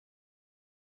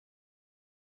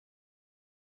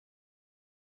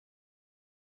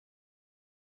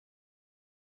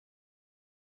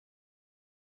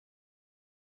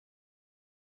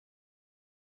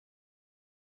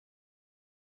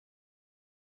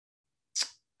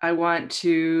I want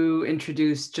to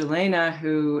introduce Jelena,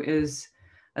 who is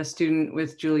a student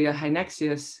with Julia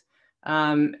Hynexius,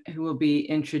 who will be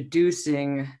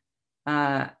introducing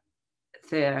Thea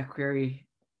Quiray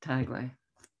Tagle.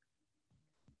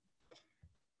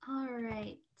 All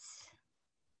right.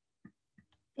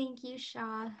 Thank you,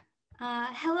 Shaw.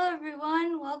 Hello,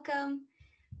 everyone. Welcome.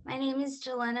 My name is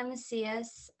Jelena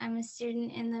Macias. I'm a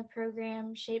student in the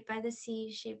program Shaped by the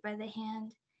Sea, Shaped by the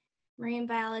Hand, Marine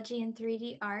Biology and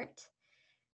 3D Art.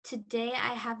 Today,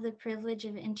 I have the privilege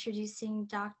of introducing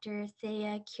Dr.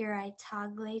 Thea Quiray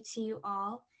Tagle to you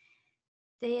all.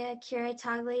 Thea Quiray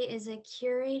Tagle is a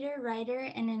curator,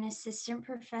 writer, and an assistant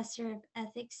professor of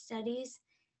ethics studies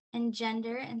and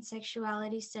gender and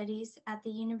sexuality studies at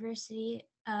the University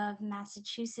of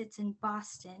Massachusetts in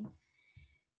Boston.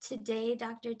 Today,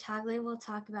 Dr. Tagle will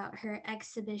talk about her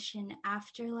exhibition,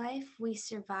 Afterlife, We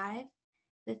Survive.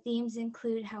 The themes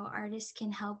include how artists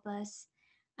can help us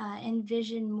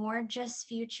envision more just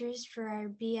futures for our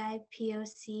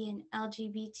BIPOC and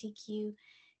LGBTQ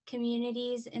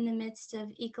communities in the midst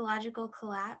of ecological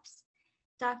collapse.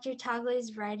 Dr.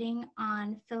 Tagle's writing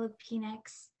on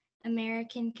Filipinx,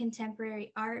 American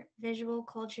contemporary art, visual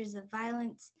cultures of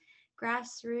violence,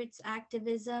 grassroots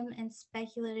activism, and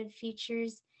speculative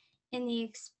futures in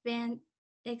the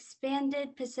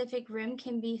expanded Pacific Rim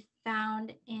can be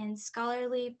found in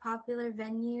scholarly popular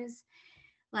venues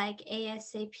like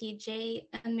ASAPJ,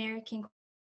 American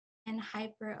and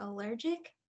Hyperallergic.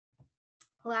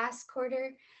 Last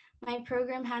quarter, my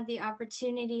program had the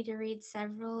opportunity to read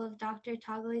several of Dr.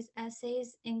 Tagle's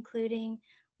essays, including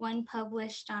one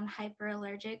published on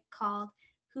hyperallergic called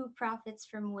Who Profits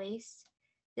from Waste?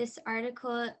 This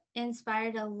article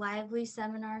inspired a lively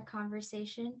seminar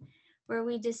conversation where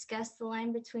we discussed the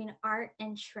line between art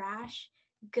and trash,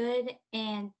 good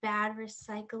and bad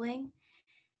recycling.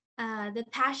 The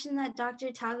passion that Dr.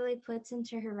 Tagle puts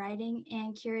into her writing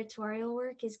and curatorial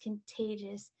work is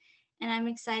contagious, and I'm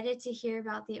excited to hear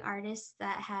about the artists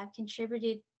that have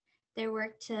contributed their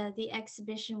work to the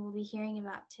exhibition we'll be hearing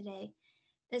about today,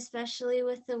 especially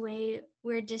with the way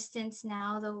we're distanced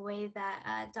now. The way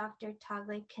that Dr.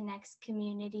 Tagle connects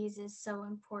communities is so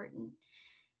important.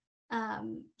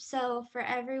 So for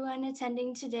everyone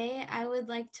attending today, I would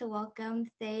like to welcome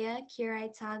Thea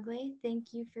Quiray Tagle.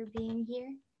 Thank you for being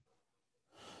here.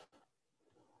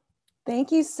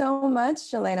 Thank you so much,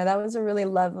 Jelena. That was a really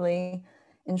lovely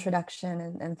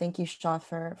introduction, and thank you, Shaw,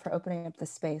 for opening up the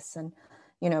space. And,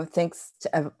 thanks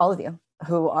to all of you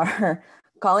who are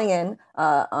calling in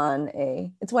on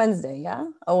it's Wednesday, yeah?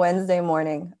 A Wednesday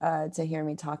morning to hear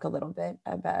me talk a little bit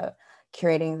about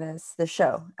curating the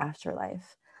show,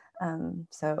 Afterlife.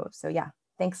 So yeah,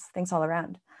 thanks all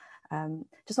around.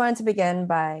 Just wanted to begin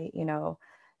by,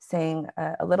 saying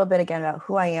a little bit again about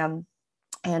who I am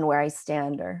and where I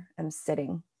stand or am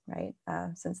sitting, right?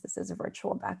 Since this is a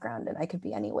virtual background and I could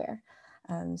be anywhere.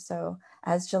 So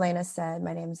as Jelena said,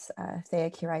 my name's Thea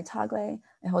Quiray Tagle.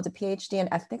 I hold a PhD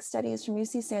in ethnic studies from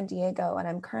UC San Diego, and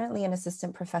I'm currently an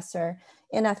assistant professor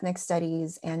in ethnic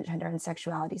studies and gender and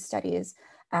sexuality studies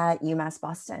at UMass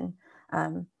Boston.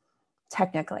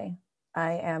 Technically,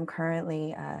 I am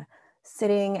currently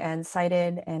sitting and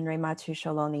sited in Raimatu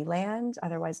Sholoni land,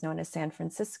 otherwise known as San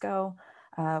Francisco,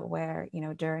 where,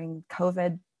 during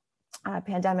COVID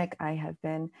pandemic, I have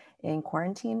been in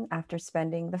quarantine after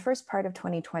spending the first part of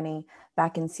 2020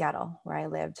 back in Seattle, where I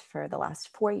lived for the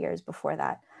last 4 years before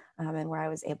that, and where I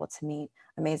was able to meet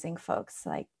amazing folks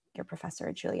like your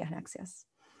professor, Julia Hynexius.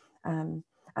 I'm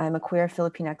a queer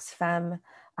Filipinx femme,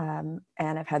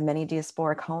 and I've had many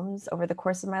diasporic homes over the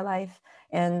course of my life.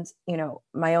 And,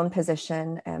 my own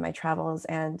position and my travels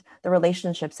and the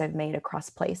relationships I've made across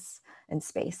place and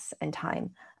space and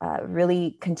time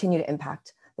really continue to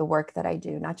impact the work that I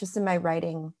do, not just in my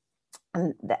writing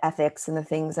and the ethics and the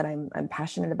things that I'm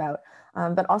passionate about,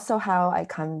 but also how I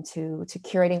come to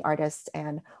curating artists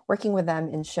and working with them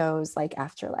in shows like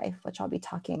Afterlife, which I'll be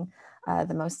talking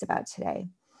the most about today.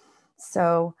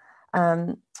 So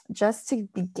just to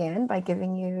begin by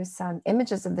giving you some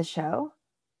images of the show,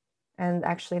 and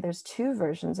actually there's 2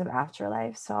 versions of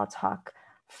Afterlife. So I'll talk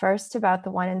first about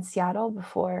the one in Seattle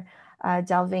before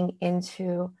delving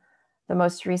into the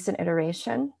most recent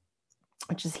iteration,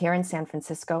 which is here in San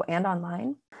Francisco and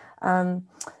online.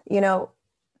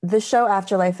 The show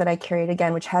Afterlife that I curated,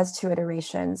 again, which has 2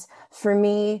 iterations, for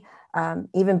me,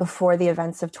 even before the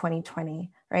events of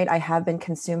 2020, right, I have been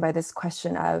consumed by this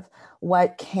question of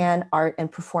what can art and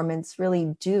performance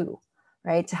really do,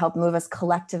 right, to help move us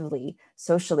collectively,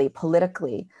 socially,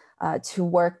 politically, to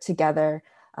work together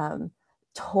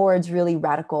towards really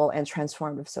radical and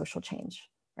transformative social change,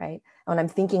 right? When I'm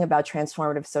thinking about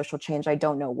transformative social change, I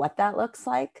don't know what that looks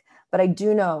like, but I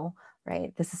do know,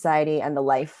 right, the society and the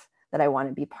life that I want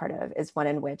to be part of is one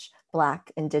in which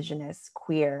Black, Indigenous,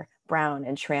 queer, brown,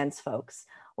 and trans folks,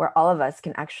 where all of us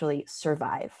can actually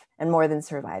survive, and more than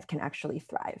survive, can actually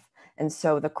thrive. And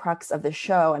so the crux of the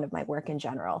show and of my work in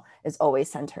general is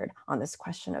always centered on this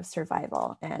question of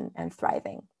survival and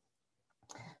thriving.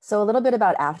 So a little bit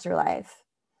about Afterlife.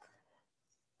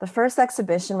 The first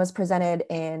exhibition was presented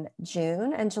in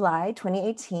June and July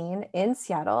 2018 in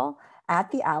Seattle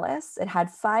at the Alice. It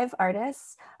had 5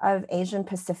 artists of Asian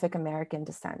Pacific American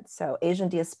descent. So Asian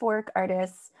diasporic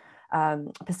artists,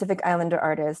 Pacific Islander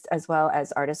artists, as well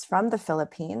as artists from the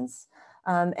Philippines.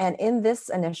 And in this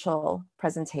initial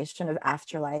presentation of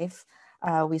Afterlife,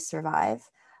 We Survive,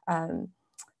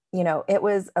 you know, it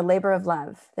was a labor of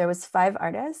love. There was 5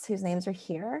 artists whose names are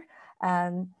here.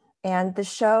 And the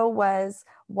show was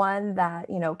one that,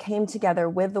 you know, came together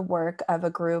with the work of a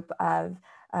group of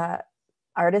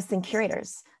artists and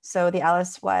curators. So the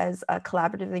Alice was a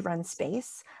collaboratively run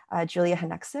space. Julia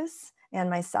Hanexis and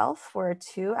myself were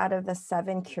 2 out of the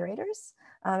 7 curators.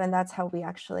 And that's how we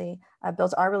actually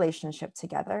built our relationship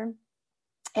together.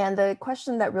 And the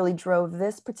question that really drove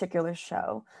this particular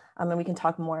show, and we can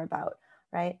talk more about,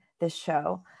 right, this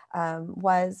show,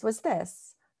 was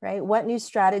this, right? What new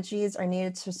strategies are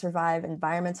needed to survive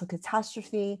environmental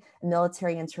catastrophe and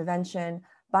military intervention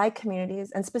by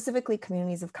communities, and specifically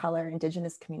communities of color,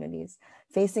 Indigenous communities,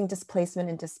 facing displacement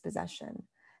and dispossession?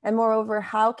 And moreover,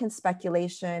 how can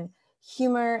speculation,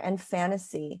 humor, and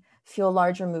fantasy fuel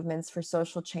larger movements for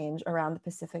social change around the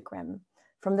Pacific Rim,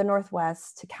 from the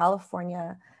Northwest to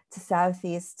California to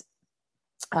Southeast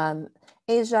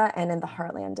Asia and in the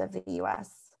heartland of the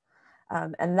US?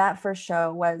 And that first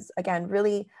show was, again,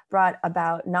 really brought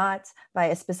about not by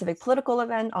a specific political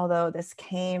event, although this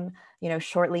came, you know,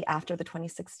 shortly after the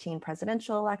 2016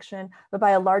 presidential election, but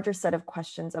by a larger set of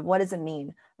questions of what does it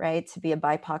mean, right, to be a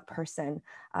BIPOC person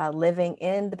living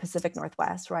in the Pacific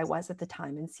Northwest, where I was at the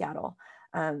time in Seattle.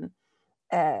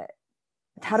 How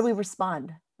do we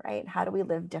respond, right? How do we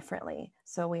live differently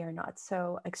so we are not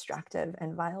so extractive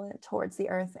and violent towards the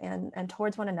earth and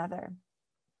towards one another?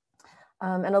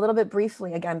 And a little bit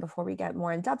briefly, again, before we get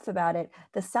more in depth about it,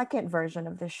 the second version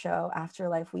of the show,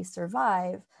 Afterlife We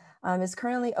Survive, is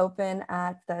currently open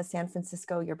at the San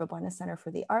Francisco Yerba Buena Center for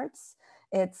the Arts.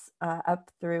 It's up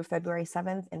through February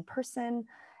 7th in person,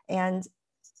 and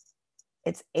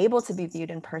it's able to be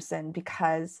viewed in person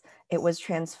because it was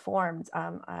transformed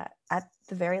at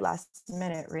the very last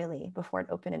minute, really, before it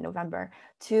opened in November,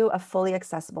 to a fully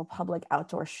accessible public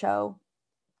outdoor show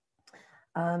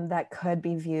that could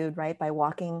be viewed, right, by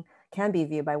walking, can be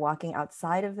viewed by walking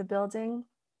outside of the building,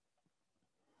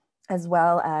 as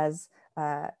well as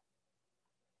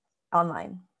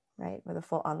online, right, with a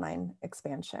full online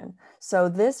expansion. So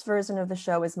this version of the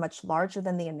show is much larger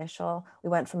than the initial. We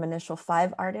went from initial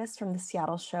 5 artists from the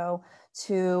Seattle show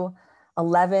to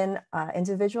 11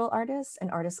 individual artists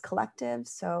and artist collectives.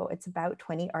 So it's about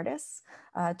 20 artists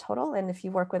total. And if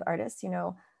you work with artists, you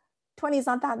know, 20 is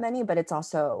not that many, but it's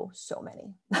also so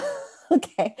many.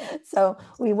 Okay, so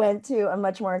we went to a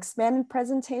much more expanded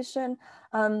presentation.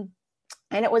 And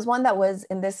it was one that was,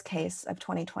 in this case of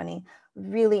 2020,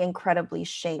 really incredibly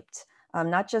shaped,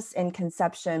 not just in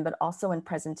conception, but also in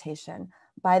presentation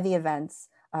by the events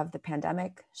of the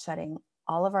pandemic, shutting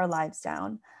all of our lives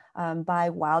down, by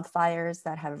wildfires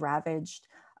that have ravaged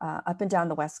up and down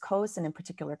the West Coast, and in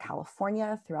particular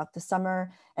California throughout the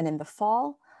summer and in the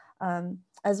fall.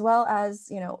 As well as,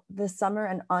 you know, the summer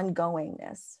and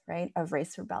ongoingness, right, of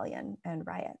race rebellion and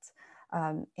riots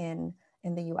in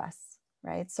the US,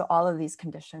 right? So all of these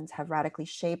conditions have radically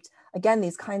shaped, again,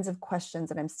 these kinds of questions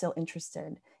that I'm still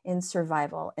interested in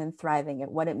survival and thriving,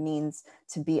 at what it means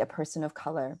to be a person of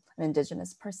color, an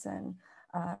Indigenous person,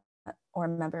 or a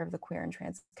member of the queer and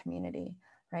trans community,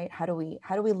 right? How do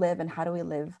we live, and how do we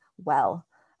live well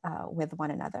with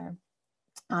one another?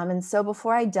 And so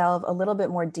before I delve a little bit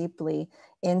more deeply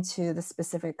into the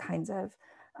specific kinds of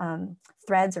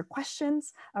threads or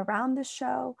questions around the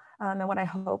show, and what I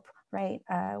hope, right,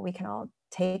 we can all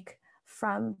take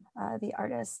from the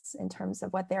artists in terms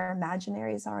of what their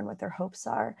imaginaries are and what their hopes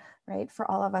are, right, for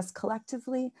all of us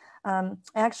collectively, I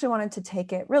actually wanted to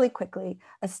take it really quickly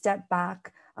a step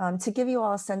back to give you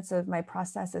all a sense of my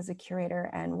process as a curator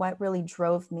and what really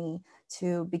drove me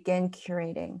to begin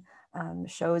curating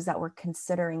shows that were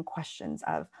considering questions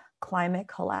of climate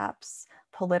collapse,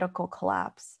 political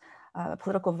collapse,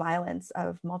 political violence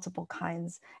of multiple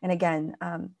kinds. And again,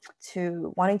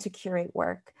 to wanting to curate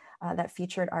work that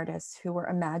featured artists who were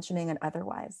imagining an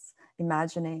otherwise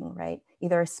imagining, right,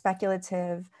 either a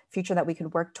speculative future that we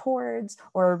could work towards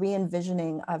or a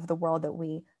re-envisioning of the world that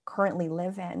we currently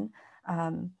live in,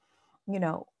 you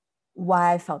know,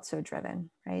 why I felt so driven,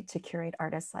 right, to curate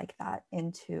artists like that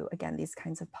into, again, these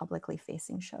kinds of publicly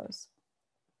facing shows.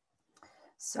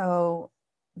 So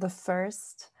the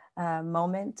first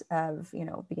moment of, you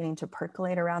know, beginning to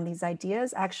percolate around these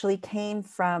ideas actually came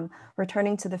from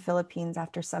returning to the Philippines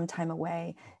after some time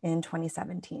away in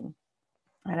 2017.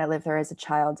 And I lived there as a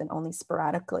child, and only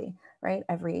sporadically, right,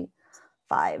 every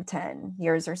 5-10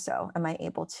 years or so am I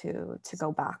able to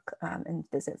go back and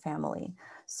visit family.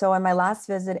 So on my last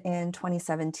visit in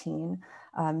 2017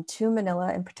 to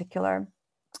Manila in particular,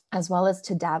 as well as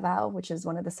to Davao, which is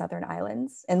one of the southern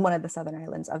islands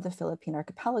of the Philippine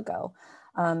archipelago,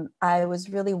 I was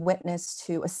really witness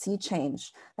to a sea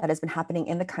change that has been happening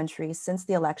in the country since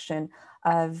the election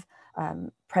of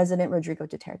President Rodrigo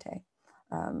Duterte,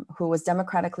 who was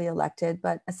democratically elected,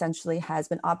 but essentially has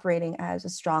been operating as a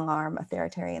strong-arm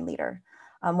authoritarian leader.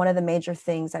 One of the major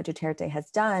things that Duterte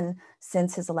has done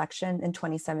since his election in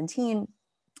 2017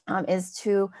 is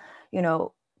to, you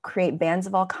know, create bans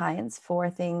of all kinds for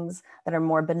things that are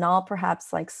more banal,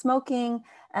 perhaps like smoking,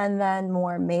 and then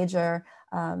more major,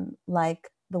 like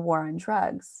the war on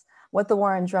drugs. What the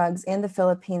war on drugs in the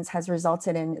Philippines has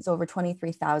resulted in is over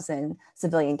 23,000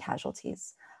 civilian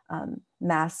casualties,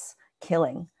 mass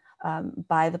killing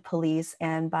by the police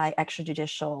and by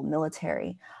extrajudicial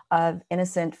military of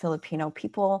innocent Filipino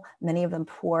people, many of them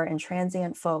poor and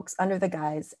transient folks, under the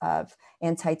guise of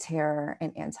anti-terror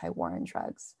and anti-war on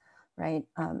drugs. Right?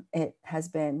 It has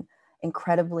been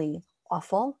incredibly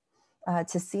awful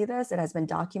to see this. It has been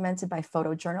documented by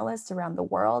photojournalists around the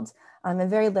world, and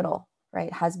very little,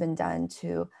 right, has been done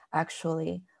to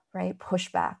actually, right,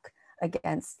 push back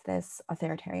against this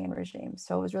authoritarian regime.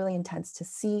 So it was really intense to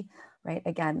see, right,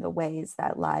 again, the ways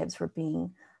that lives were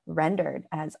being rendered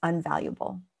as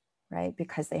unvaluable, right,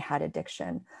 because they had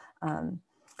addiction.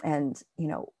 And, you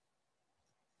know,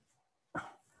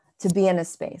 to be in a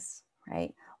space,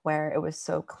 right, where it was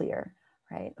so clear,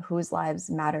 right, whose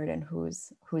lives mattered and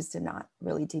whose did not,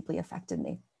 really deeply affected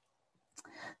me.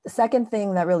 The second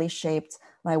thing that really shaped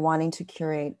my wanting to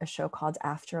curate a show called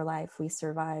Afterlife, We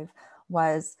Survive,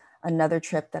 was another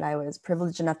trip that I was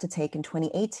privileged enough to take in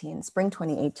 2018, spring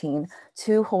 2018,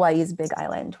 to Hawaii's Big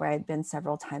Island, where I'd been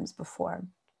several times before.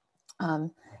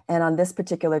 And on this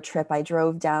particular trip, I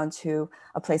drove down to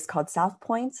a place called South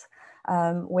Point,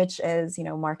 which is, you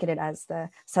know, marketed as the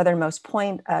southernmost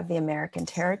point of the American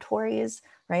territories,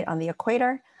 right, on the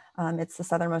equator. It's the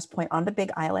southernmost point on the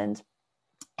Big Island.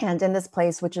 And in this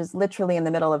place, which is literally in the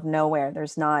middle of nowhere,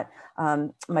 there's not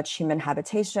much human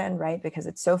habitation, right, because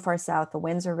it's so far south, the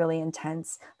winds are really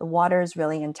intense, the water is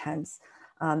really intense.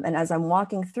 And as I'm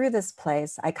walking through this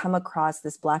place, I come across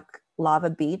this black lava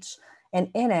beach, and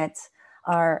in it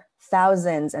are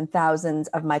thousands and thousands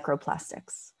of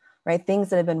microplastics, right? Things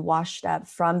that have been washed up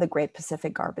from the Great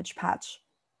Pacific Garbage Patch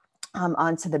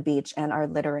onto the beach and are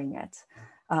littering it.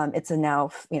 It's a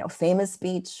now, you know, famous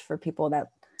beach for people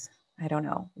that, I don't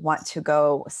know, want to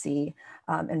go see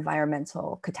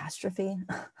environmental catastrophe.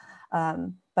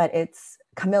 But it's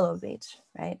Camilo Beach,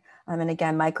 right? And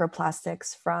again,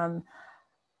 microplastics from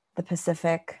the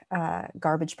Pacific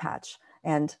garbage patch,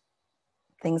 and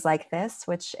things like this,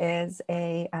 which is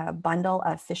a bundle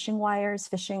of fishing wires,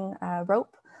 fishing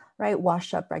rope, right,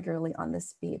 washed up regularly on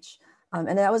this beach.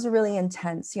 And that was a really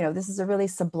intense, you know, this is a really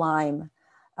sublime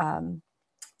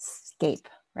scape,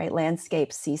 right,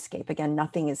 landscape, seascape. Again,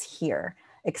 nothing is here,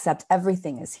 except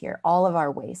everything is here. All of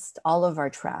our waste, all of our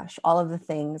trash, all of the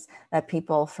things that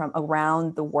people from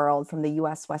around the world, from the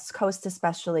US West Coast,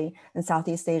 especially in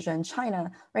Southeast Asia and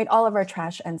China, right, all of our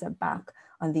trash ends up back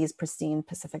on these pristine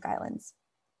Pacific Islands.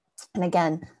 And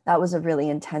again, that was a really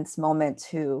intense moment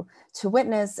to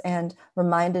witness, and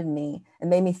reminded me and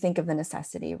made me think of the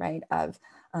necessity, right, of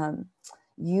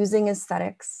using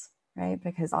aesthetics, right,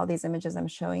 because all these images I'm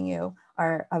showing you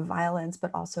are of violence,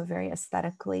 but also very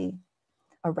aesthetically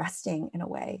arresting in a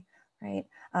way, right?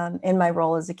 In my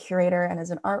role as a curator and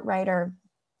as an art writer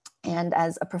and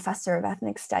as a professor of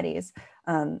ethnic studies,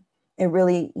 it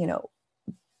really, you know,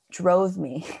 drove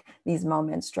me, these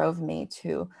moments drove me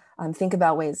to think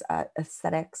about ways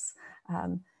aesthetics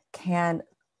can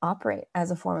operate as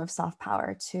a form of soft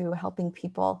power to helping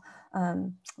people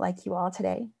like you all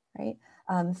today, right?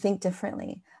 Think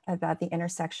differently about the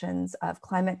intersections of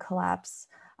climate collapse,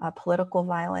 political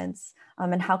violence,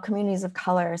 and how communities of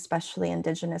color, especially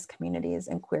Indigenous communities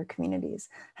and queer communities,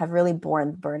 have really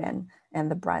borne the burden and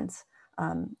the brunt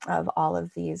of all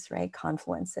of these, right,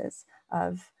 confluences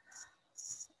of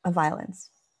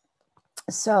violence.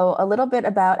 So a little bit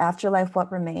about Afterlife,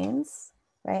 What Remains,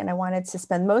 right? And I wanted to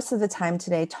spend most of the time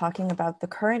today talking about the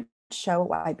current show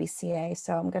at YBCA.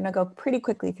 So I'm going to go pretty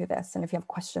quickly through this. And if you have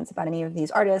questions about any of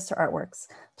these artists or artworks,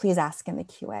 please ask in the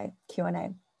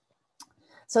Q&A.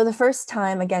 So the first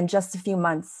time, again, just a few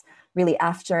months really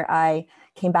after I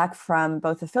came back from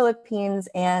both the Philippines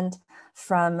and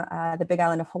from the Big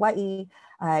Island of Hawaii,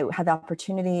 I had the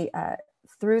opportunity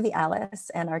through the Alice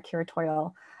and our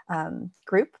curatorial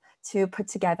group to put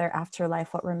together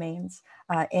Afterlife, What Remains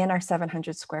in our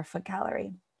 700 square foot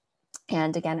gallery.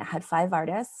 And again, it had 5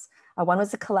 artists. One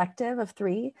was a collective of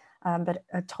 3, but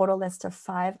a total list of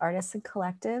 5 artists and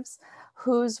collectives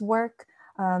whose work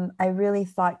I really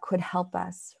thought could help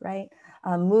us, right?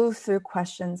 Move through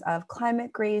questions of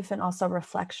climate grief and also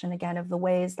reflection, again, of the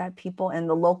ways that people in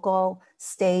the local,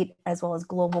 state, as well as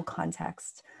global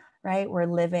context, right, were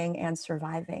living and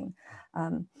surviving.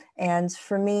 And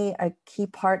for me, a key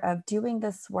part of doing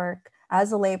this work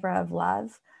as a labor of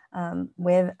love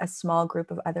with a small group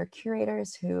of other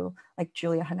curators who, like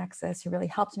Julia Hanexis, who really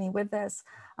helped me with this,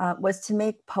 was to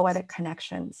make poetic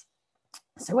connections.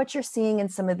 So what you're seeing in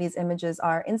some of these images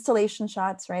are installation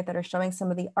shots, right, that are showing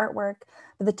some of the artwork,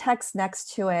 but the text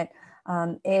next to it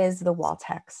is the wall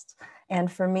text.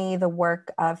 And for me, the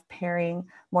work of pairing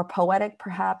more poetic,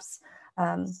 perhaps,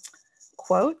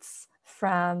 quotes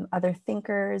from other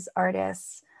thinkers,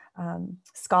 artists,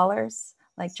 scholars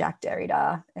like Jack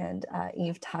Derrida and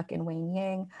Eve Tuck and Wayne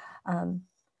Yang,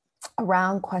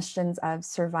 around questions of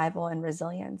survival and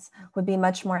resilience would be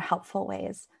much more helpful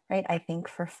ways, right? I think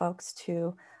for folks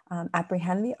to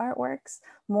apprehend the artworks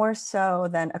more so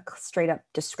than a straight up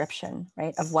description,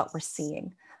 right, of what we're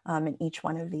seeing in each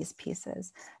one of these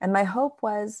pieces. And my hope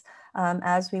was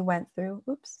as we went through,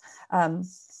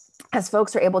 as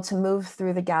folks are able to move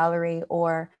through the gallery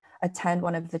or attend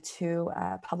one of the 2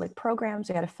 public programs,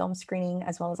 we had a film screening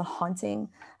as well as a haunting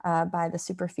by the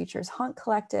Super Features Haunt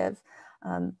Collective.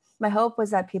 My hope was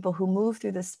that people who move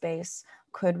through the space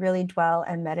could really dwell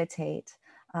and meditate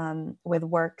with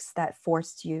works that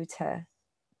forced you to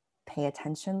pay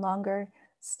attention longer,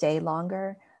 stay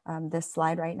longer. This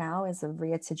slide right now is of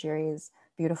Ria Tajiri's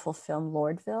beautiful film,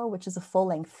 Lordville, which is a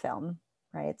full-length film,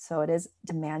 right? So it is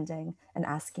demanding and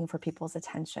asking for people's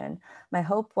attention. My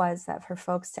hope was that for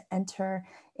folks to enter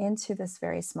into this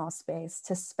very small space,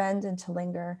 to spend and to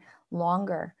linger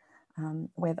longer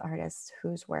with artists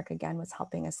whose work, again, was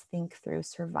helping us think through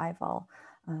survival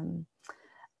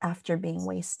after being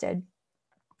wasted,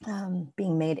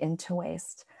 being made into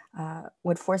waste,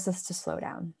 would force us to slow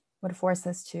down, would force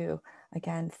us to,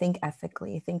 again, think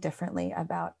ethically, think differently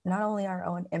about not only our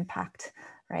own impact,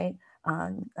 right,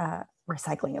 on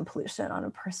recycling and pollution on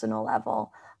a personal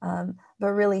level,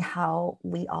 but really how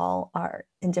we all are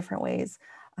in different ways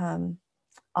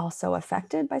also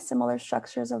affected by similar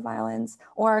structures of violence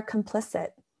or are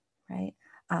complicit, right,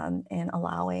 in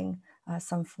allowing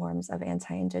some forms of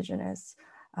anti-Indigenous,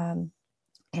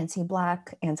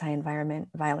 anti-Black, anti-environment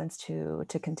violence to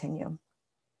continue.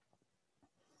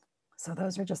 So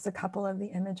those are just a couple of the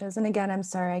images. And again, I'm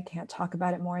sorry I can't talk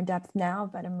about it more in depth now,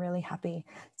 but I'm really happy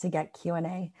to get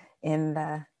Q&A in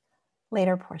the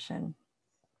later portion.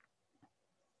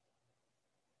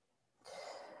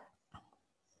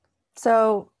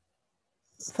 So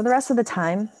for the rest of the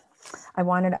time, I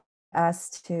wanted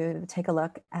us to take a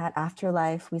look at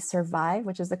Afterlife, We Survive,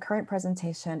 which is the current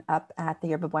presentation up at the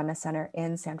Yerba Buena Center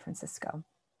in San Francisco.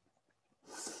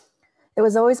 It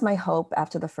was always my hope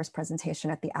after the first presentation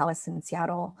at the Alice in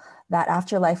Seattle that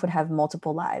Afterlife would have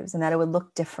multiple lives and that it would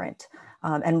look different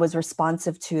and was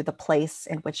responsive to the place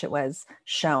in which it was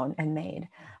shown and made.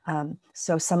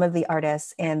 So some of the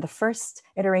artists in the first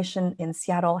iteration in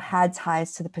Seattle had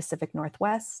ties to the Pacific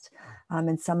Northwest,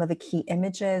 and some of the key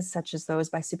images, such as those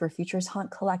by Super Features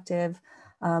Haunt Collective,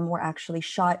 were actually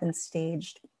shot and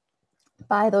staged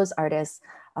by those artists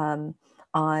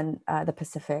on the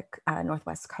Pacific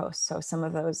Northwest coast. So some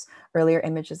of those earlier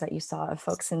images that you saw of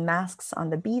folks in masks on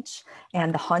the beach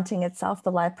and the haunting itself,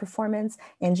 the live performance,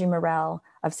 Angie Morell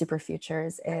of Super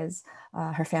Futures is,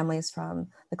 her family is from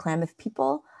the Klamath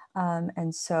people.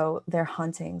 And so their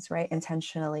hauntings, right,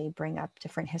 intentionally bring up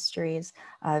different histories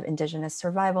of Indigenous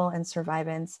survival and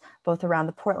survivance, both around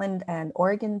the Portland and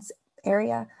Oregon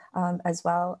area, as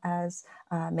well as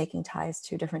making ties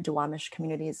to different Duwamish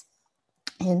communities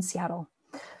in Seattle.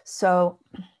 So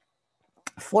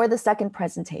for the second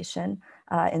presentation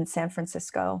in San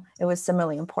Francisco, it was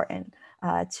similarly important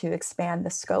to expand the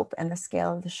scope and the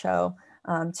scale of the show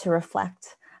to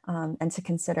reflect and to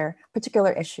consider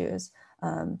particular issues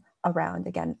around,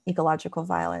 again, ecological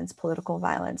violence, political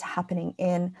violence happening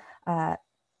in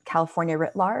California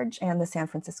writ large and the San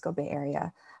Francisco Bay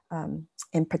Area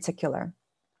in particular.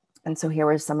 And so here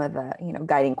were some of the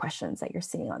guiding questions that you're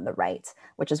seeing on the right,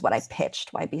 which is what I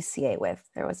pitched YBCA with.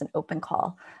 There was an open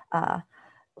call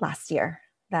last year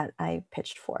that I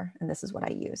pitched for, and this is what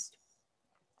I used.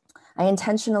 I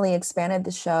intentionally expanded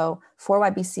the show for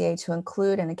YBCA to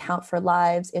include and account for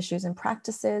lives, issues, and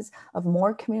practices of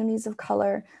more communities of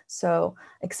color. So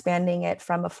expanding it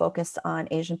from a focus on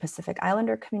Asian Pacific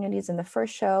Islander communities in the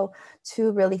first show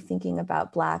to really thinking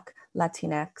about Black,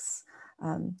 Latinx,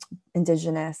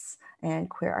 Indigenous, and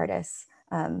queer artists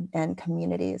and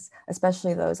communities,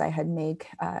 especially those I had made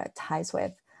ties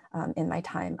with in my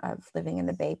time of living in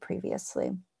the Bay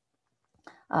previously.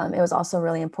 It was also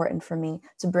really important for me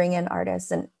to bring in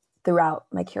artists, and throughout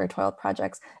my curatorial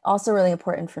projects, also really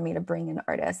important for me to bring in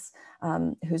artists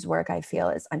whose work I feel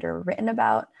is underwritten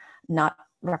about, not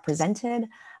represented.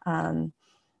 Ria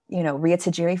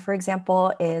Tajiri, for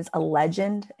example, is a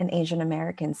legend in Asian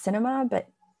American cinema,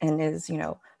 and is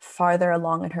farther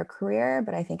along in her career,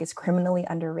 but I think is criminally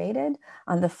underrated.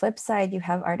 On the flip side, you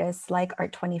have artists like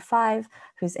Art25,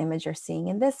 whose image you're seeing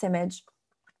in this image,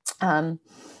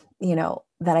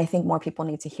 that I think more people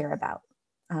need to hear about.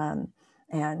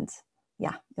 And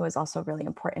yeah, it was also really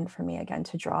important for me, again,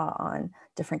 to draw on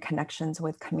different connections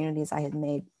with communities I had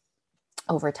made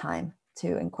over time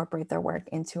to incorporate their work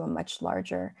into a much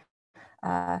larger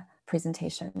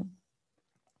presentation.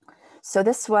 So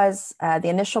this was, the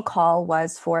initial call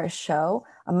was for a show,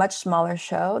 a much smaller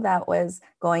show that was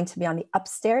going to be on the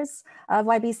upstairs of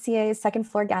YBCA's second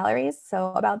floor galleries,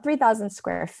 so about 3,000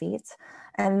 square feet.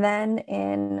 And then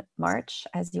in March,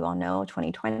 as you all know,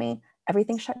 2020,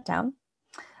 everything shut down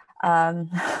and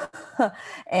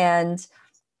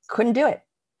couldn't do it.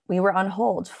 We were on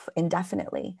hold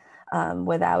indefinitely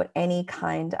without any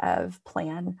kind of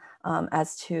plan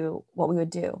as to what we would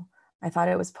do. I thought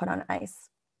it was put on ice.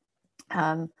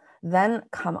 Then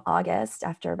come August,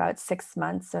 after about 6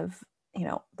 months of,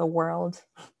 the world,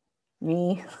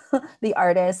 me, the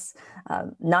artists,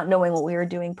 not knowing what we were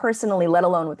doing personally, let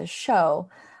alone with the show,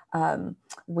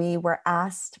 we were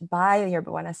asked by the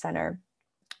Yerba Buena Center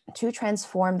to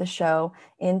transform the show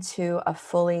into a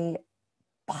fully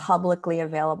publicly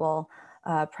available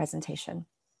presentation.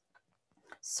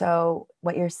 So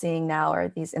what you're seeing now are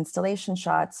these installation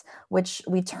shots, which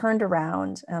we turned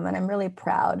around, and I'm really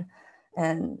proud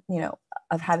and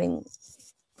of having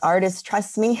artists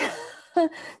trust me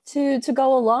to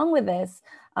go along with this.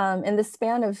 In the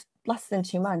span of less than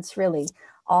 2 months, really,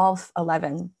 all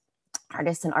 11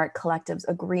 artists and art collectives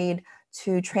agreed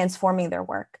to transforming their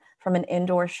work from an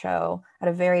indoor show at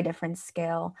a very different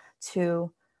scale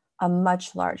to a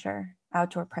much larger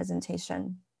outdoor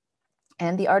presentation.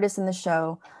 And the artists in the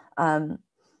show,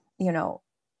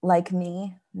 like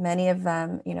me, many of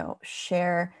them,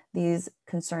 share these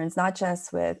concerns, not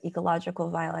just with ecological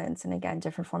violence and, again,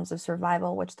 different forms of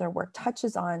survival, which their work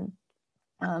touches on,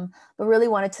 but really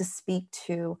wanted to speak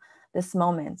to this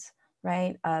moment,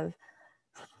 right, of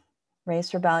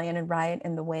race, rebellion, and riot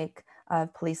in the wake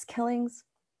of police killings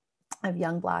of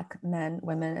young Black men,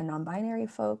 women, and non-binary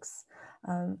folks,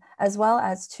 as well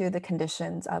as to the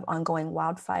conditions of ongoing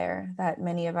wildfire that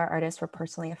many of our artists were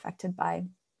personally affected by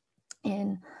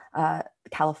in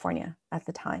California at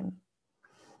the time.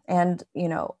 And,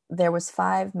 there was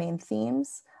 5 main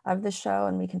themes of the show,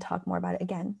 and we can talk more about it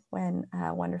again when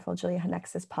wonderful Julia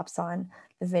Hanexis pops on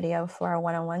the video for our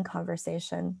one-on-one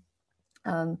conversation.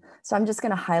 So I'm just going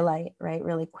to highlight, right,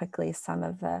 really quickly some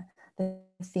of the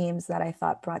themes that I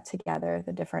thought brought together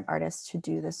the different artists to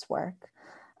do this work.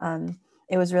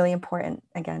 It was really important,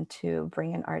 again, to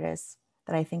bring in artists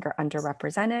that I think are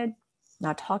underrepresented,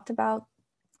 not talked about,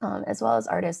 as well as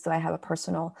artists that I have a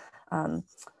personal,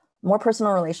 more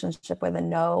personal relationship with and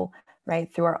know,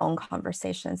 right, through our own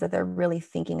conversations, that they're really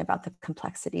thinking about the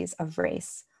complexities of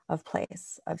race, of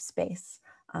place, of space,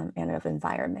 and of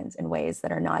environment in ways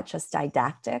that are not just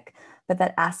didactic, but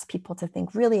that ask people to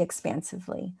think really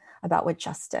expansively about what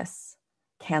justice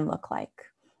can look like,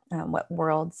 what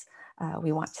worlds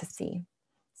we want to see.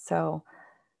 So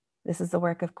this is the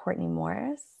work of Courtney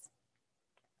Morris.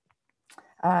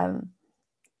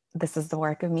 This is the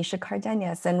work of Misha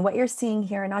Cardenas. And what you're seeing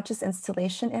here are not just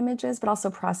installation images, but also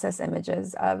process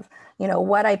images of,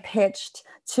 what I pitched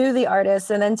to the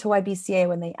artists and then to YBCA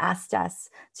when they asked us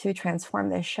to transform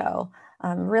this show,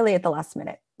 really at the last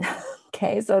minute.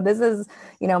 Okay, so this is,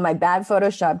 my bad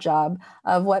Photoshop job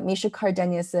of what Misha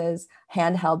Cardenas's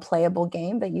handheld playable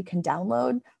game that you can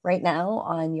download right now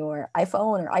on your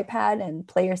iPhone or iPad and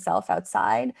play yourself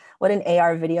outside, what an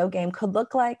AR video game could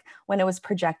look like when it was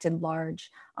projected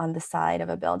large on the side of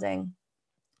a building.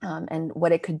 and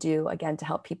what it could do, again, to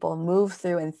help people move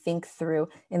through and think through,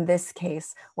 in this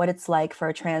case, what it's like for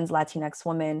a trans Latinx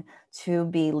woman to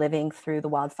be living through the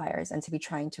wildfires and to be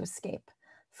trying to escape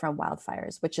from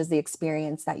wildfires, which is the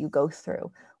experience that you go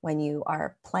through when you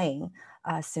are playing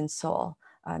Sin Sol,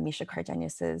 Misha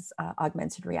Cardenis's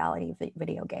augmented reality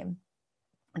video game,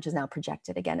 which is now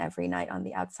projected again every night on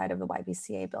the outside of the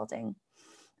YBCA building.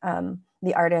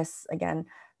 The artists, again,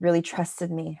 really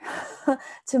trusted me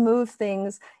to move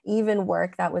things, even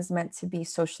work that was meant to be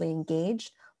socially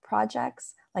engaged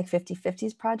projects, like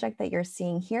 50/50's project that you're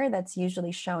seeing here, that's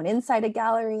usually shown inside a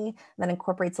gallery, that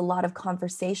incorporates a lot of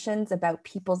conversations about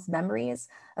people's memories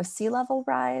of sea level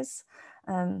rise.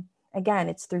 Again,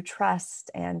 it's through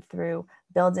trust and through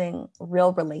building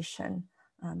real relation.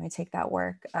 I take that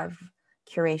work of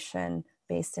curation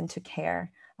based into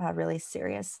care really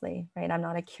seriously, right? I'm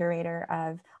not a curator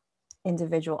of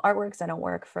individual artworks. I don't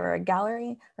work for a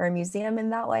gallery or a museum in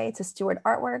that way to steward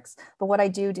artworks, but what I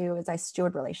do is I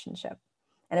steward relationship.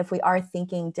 And if we are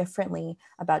thinking differently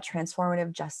about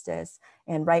transformative justice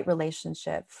and right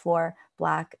relationship for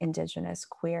Black, Indigenous,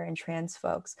 queer, and trans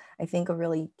folks, I think a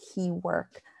really key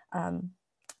work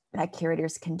that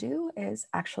curators can do is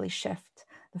actually shift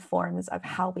the forms of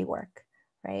how we work,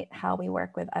 right? How we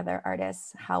work with other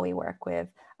artists, how we work with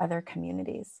other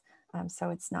communities. So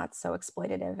it's not so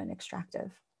exploitative and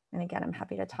extractive. And again, I'm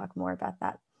happy to talk more about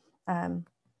that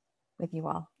with you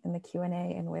all in the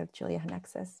Q&A and with Julia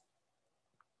Hanexis.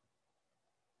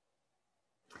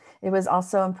 It was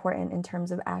also important in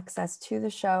terms of access to the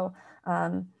show,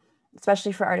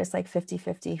 especially for artists like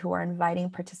 50/50 who are inviting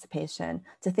participation,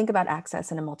 to think about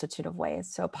access in a multitude of ways.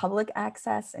 So public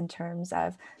access in terms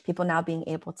of people now being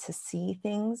able to see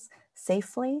things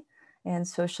safely and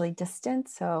socially distant.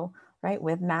 So, right,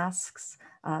 with masks,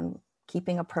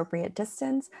 keeping appropriate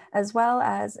distance, as well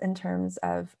as in terms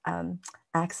of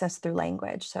access through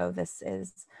language. So this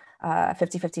is a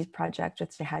 50/50 project,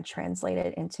 which they had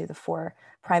translated into the 4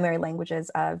 primary languages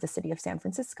of the city of San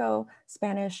Francisco: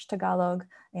 Spanish, Tagalog,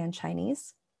 and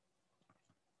Chinese.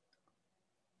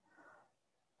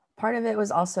 Part of it was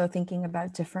also thinking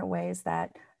about different ways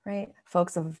that, right,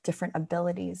 folks of different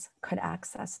abilities could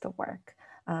access the work,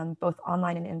 both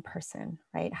online and in person,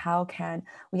 right? How can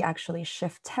we actually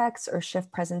shift text or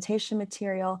shift presentation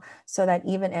material so that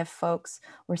even if folks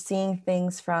were seeing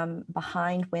things from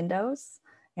behind windows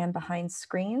and behind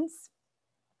screens,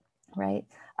 right,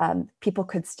 people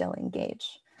could still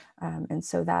engage. And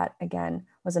so that, again,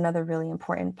 was another really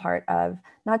important part of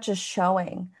not just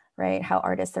showing, right, how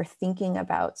artists are thinking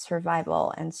about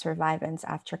survival and survivance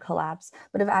after collapse,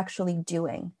 but of actually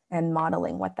doing and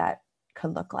modeling what that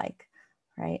could look like,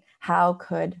 right? How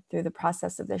could, through the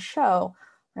process of the show,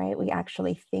 right, we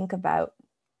actually think about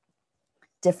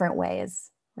different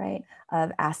ways, right,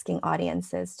 of asking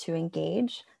audiences to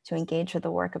engage with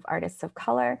the work of artists of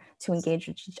color, to engage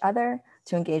with each other,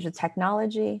 to engage with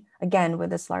technology, again, with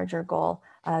this larger goal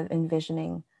of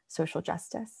envisioning social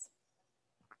justice.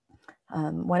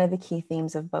 One of the key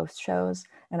themes of both shows,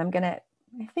 and I'm gonna,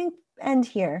 I think, end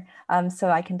here so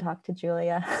I can talk to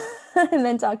Julia and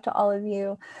then talk to all of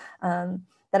you,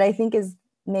 that I think is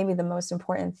maybe the most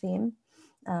important theme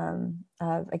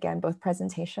of, again, both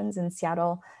presentations in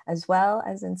Seattle as well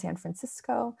as in San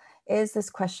Francisco, is this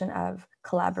question of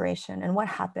collaboration and what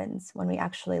happens when we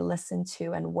actually listen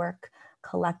to and work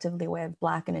collectively with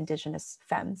Black and Indigenous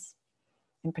femmes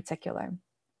in particular,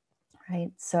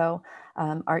 right? So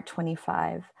Art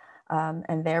 25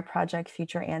 and their project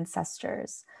Future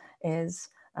Ancestors is,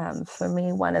 for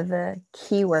me, one of the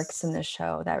key works in the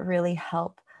show that really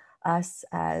help us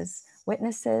as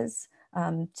witnesses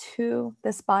to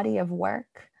this body of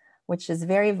work, which is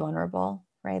very vulnerable,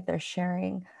 right? They're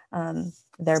sharing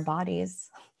their bodies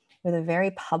with a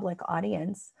very public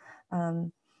audience.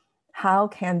 How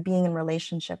can being in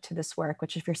relationship to this work,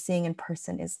 which if you're seeing in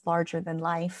person is larger than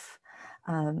life,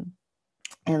 and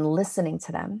listening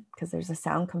to them, because there's a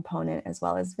sound component as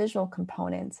well as visual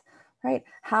components, right?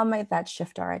 How might that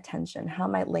shift our attention? How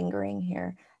might lingering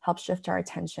here help shift our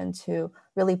attention to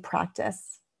really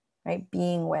practice, right?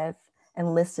 Being with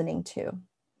and listening to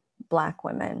Black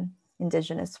women,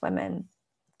 Indigenous women,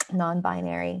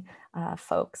 non-binary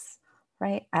folks,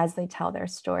 right? As they tell their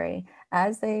story,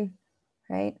 as they,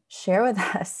 right, share with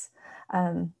us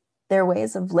their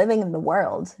ways of living in the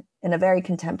world, in a very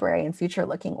contemporary and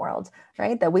future-looking world,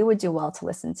 right? That we would do well to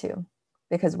listen to,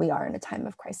 because we are in a time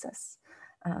of crisis.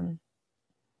 And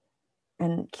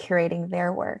curating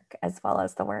their work, as well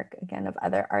as the work, again, of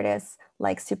other artists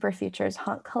like Super Futures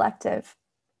Haunt Collective,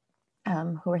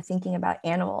 who are thinking about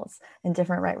animals and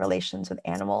different right relations with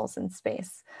animals in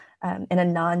space in a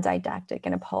non-didactic,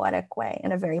 in a poetic way,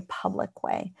 in a very public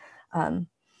way,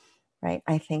 right,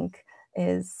 I think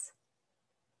is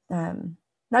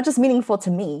not just meaningful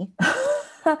to me,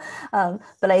 but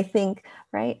I think,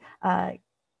 right,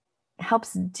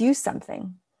 helps do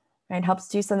something, right? Helps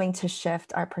do something to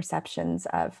shift our perceptions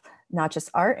of not just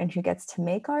art and who gets to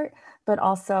make art, but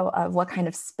also of what kind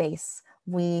of space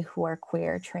we who are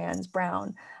queer, trans,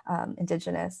 brown,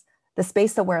 indigenous, the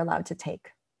space that we're allowed to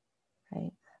take,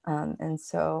 right? And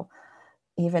so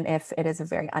even if it is a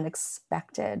very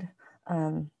unexpected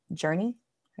journey,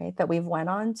 right, that we've went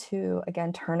on to,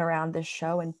 again, turn around this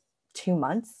show in 2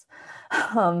 months,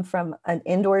 from an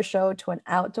indoor show to an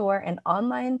outdoor and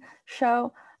online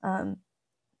show,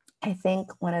 I think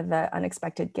one of the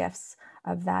unexpected gifts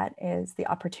of that is the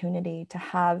opportunity to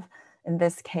have, in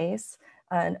this case,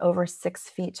 an over 6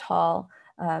 feet tall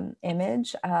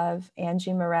image of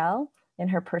Angie Morell in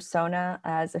her persona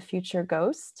as a future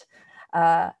ghost,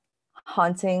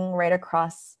 haunting right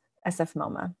across SF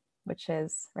MoMA, which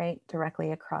is right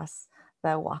directly across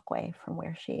the walkway from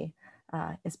where she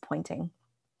is pointing.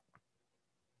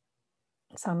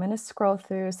 So I'm going to scroll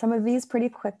through some of these pretty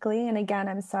quickly. And again,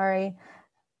 I'm sorry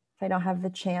if I don't have the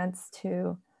chance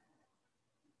to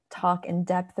talk in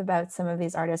depth about some of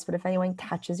these artists, but if anyone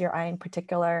catches your eye in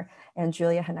particular, and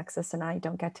Julia Hanexis and I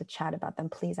don't get to chat about them,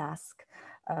 please ask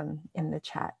in the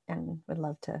chat, and would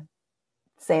love to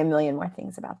say a million more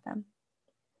things about them.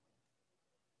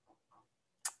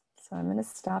 So I'm going to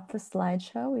stop the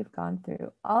slideshow. We've gone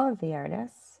through all of the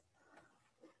artists.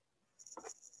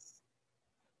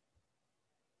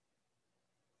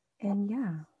 And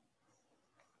yeah,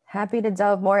 happy to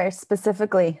delve more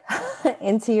specifically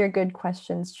into your good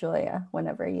questions, Julia,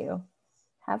 whenever you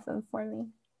have them for me.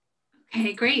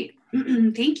 Okay, great.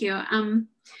 Thank you.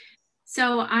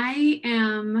 So I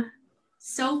am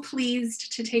so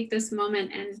pleased to take this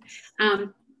moment,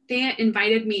 and Thea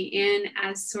invited me in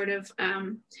as sort of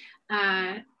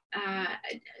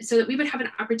so that we would have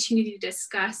an opportunity to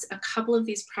discuss a couple of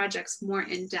these projects more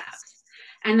in depth.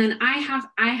 And then I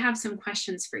have some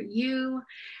questions for you,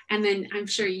 and then I'm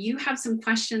sure you have some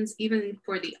questions even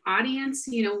for the audience.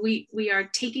 You know, we are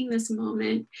taking this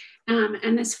moment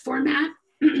and this format,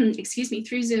 excuse me,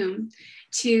 through Zoom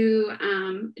to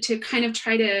kind of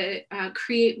try to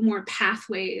create more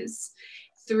pathways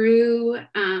through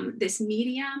this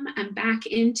medium and back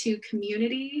into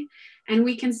community. And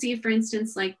we can see, for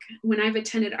instance, like when I've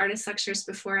attended artist lectures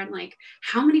before, I'm like,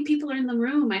 how many people are in the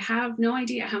room? I have no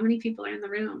idea how many people are in the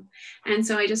room. And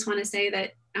so I just want to say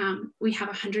that we have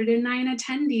 109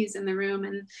 attendees in the room.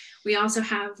 And we also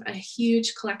have a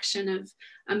huge collection of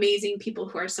amazing people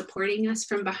who are supporting us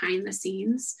from behind the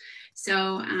scenes.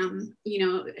 So, you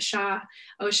know,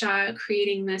 OSHA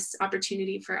creating this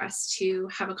opportunity for us to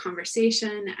have a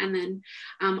conversation, and then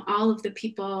all of the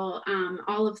people,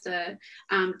 all of the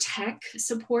tech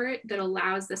support that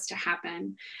allows this to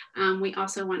happen. We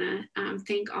also want to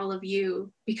thank all of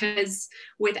you, because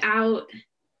without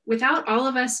all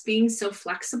of us being so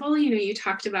flexible, you know, you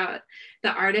talked about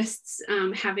the artists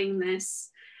having this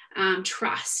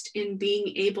trust in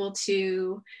being able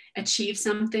to achieve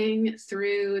something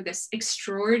through this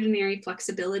extraordinary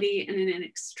flexibility and in an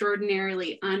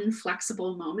extraordinarily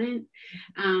unflexible moment.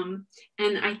 And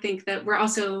I think that we're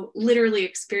also literally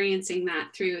experiencing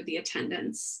that through the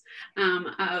attendance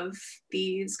of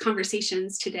these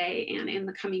conversations today and in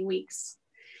the coming weeks.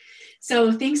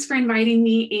 So thanks for inviting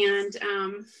me.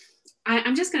 And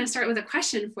I'm just going to start with a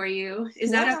question for you.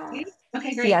 Is that okay?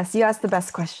 Okay, great. Yes, you asked the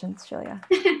best questions, Julia.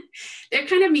 They're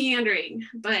kind of meandering,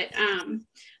 but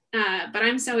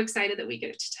I'm so excited that we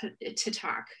get to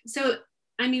talk. So,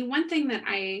 I mean, one thing that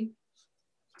I've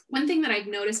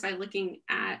noticed by looking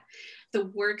at the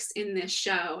works in this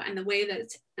show and the way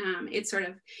that it sort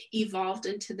of evolved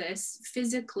into this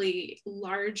physically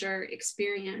larger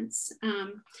experience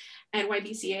at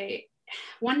YBCA,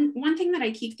 one thing that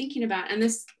I keep thinking about, and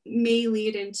this may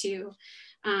lead into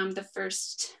the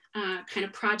first kind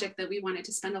of project that we wanted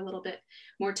to spend a little bit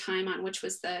more time on, which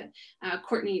was the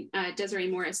Courtney Desiree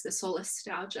Morris, the Soul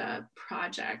Nostalgia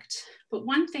project. But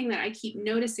one thing that I keep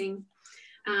noticing,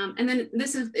 and then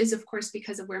this is of course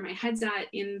because of where my head's at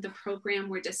in the program,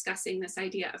 we're discussing this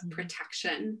idea of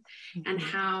protection and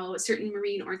how certain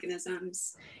marine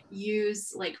organisms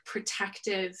use like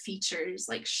protective features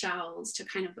like shells to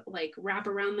kind of like wrap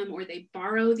around them, or they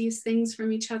borrow these things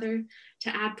from each other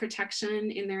to add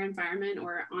protection in their environment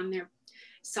or on their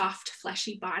soft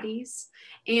fleshy bodies.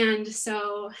 And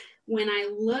so when I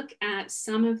look at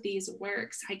some of these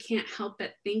works, I can't help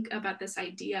but think about this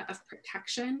idea of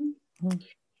protection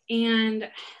And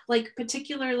like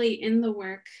particularly in the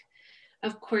work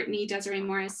of Courtney Desiree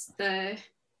Morris,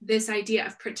 this idea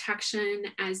of protection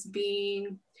as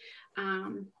being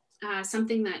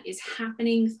something that is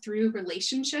happening through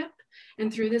relationship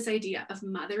and through this idea of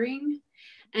mothering,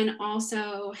 and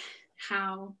also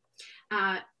how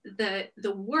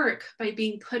the work, by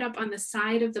being put up on the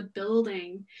side of the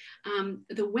building,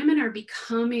 the women are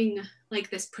becoming like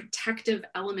this protective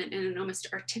element in an almost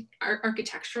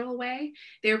architectural way.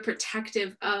 They're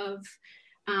protective of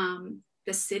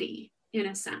the city in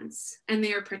a sense, and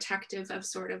they are protective of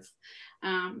sort of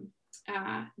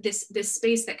this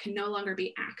space that can no longer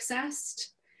be accessed.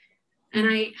 And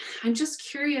I'm just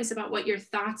curious about what your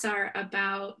thoughts are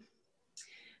about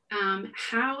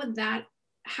how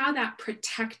that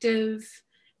protective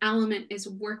element is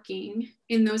working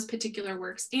in those particular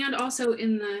works, and also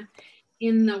in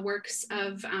the works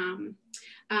of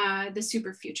the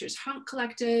Super Futures Haunt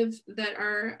Collective that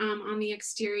are on the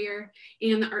exterior,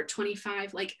 and the Art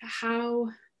 25, like how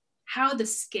the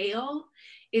scale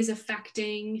is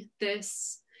affecting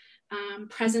this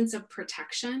presence of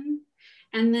protection.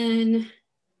 And then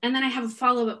I have a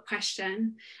follow-up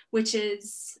question, which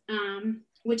is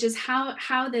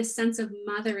how this sense of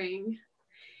mothering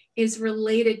is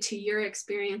related to your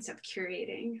experience of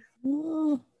curating.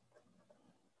 I'm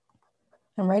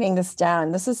writing this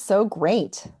down. This is so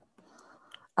great.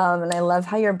 And I love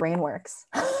how your brain works.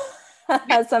 So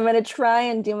I'm going to try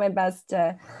and do my best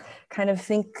to kind of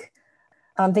think.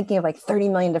 I'm thinking of like 30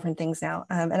 million different things now.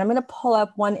 And I'm going to pull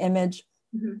up one image,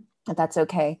 if that's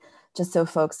okay, just so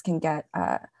folks can get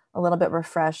a little bit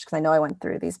refreshed, because I know I went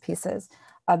through these pieces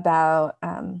about,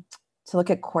 to look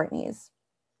at Courtney's,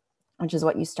 which is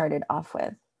what you started off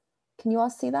with. Can you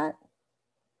all see that?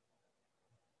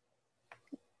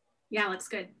 Yeah, looks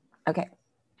good. Okay.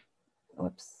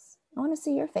 Whoops. I want to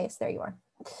see your face. There you are.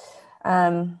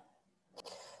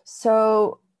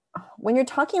 So when you're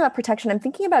talking about protection, I'm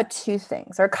thinking about two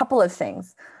things, or a couple of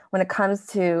things, when it comes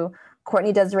to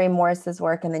Courtney Desiree Morris's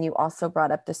work. And then you also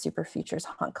brought up the Super Futures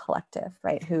Haunt Collective,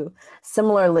 right? Who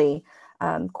similarly,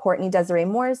 Courtney Desiree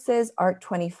Morris's Art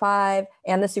 25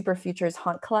 and the Super Futures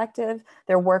Haunt Collective,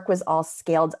 their work was all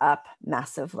scaled up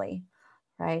massively,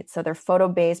 right? So they're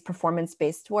photo-based,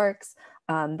 performance-based works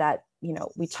that, you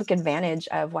know, we took advantage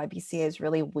of YBCA's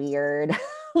really weird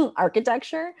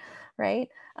architecture, right?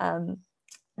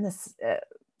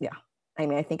 Yeah, I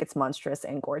mean, I think it's monstrous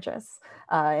and gorgeous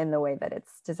in the way that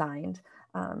it's designed.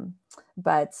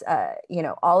 But you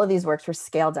know, all of these works were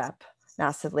scaled up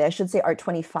massively. I should say Art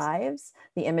 25's,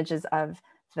 the images of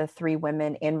the three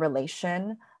women in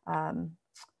relation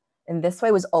in this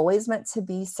way was always meant to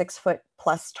be 6 foot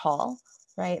plus tall,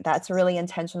 right? That's a really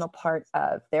intentional part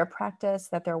of their practice,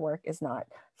 that their work is not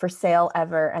for sale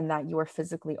ever, and that you are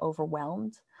physically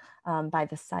overwhelmed by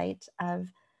the sight of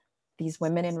these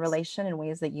women in relation in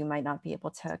ways that you might not be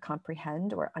able to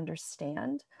comprehend or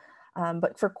understand.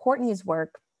 But for Courtney's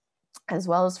work, as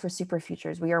well as for Super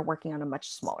Futures, we are working on a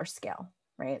much smaller scale,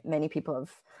 right? Many people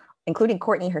have, including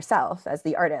Courtney herself as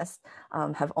the artist,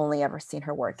 have only ever seen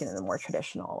her work in a more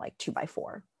traditional, like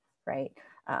 2x4, right?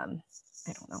 I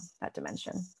don't know, that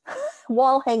dimension.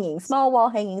 Wall hanging, small wall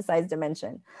hanging size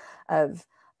dimension of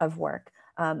work.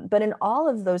 But in all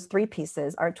of those three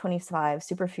pieces, Art 25,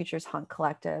 Super Futures Haunt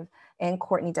Collective, and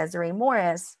Courtney Desiree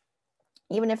Morris,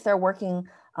 even if they're working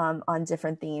on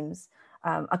different themes,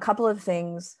 a couple of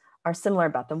things are similar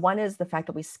about them. One is the fact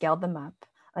that we scaled them up.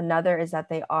 Another is that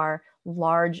they are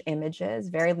large images,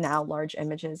 very now large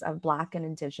images of Black and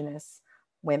Indigenous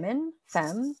women,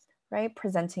 femmes, right,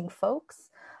 presenting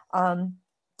folks. And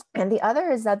the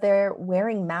other is that they're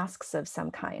wearing masks of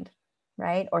some kind,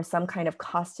 right? Or some kind of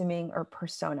costuming or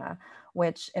persona,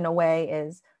 which in a way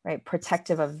is, right,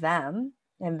 protective of them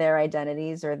and their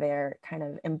identities, or their kind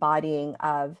of embodying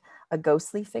of a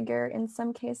ghostly figure in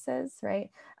some cases,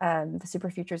 right? The Super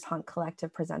Futures Haunt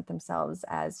Collective present themselves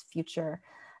as future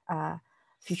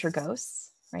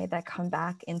ghosts, right? That come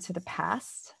back into the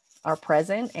past, are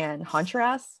present, and haunt your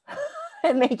ass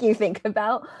and make you think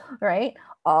about, right,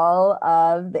 all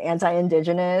of the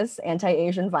anti-Indigenous,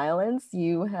 anti-Asian violence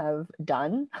you have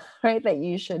done, right, that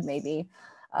you should maybe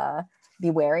be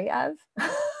wary of.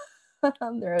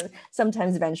 There are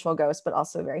sometimes vengeful ghosts, but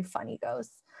also very funny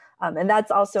ghosts. And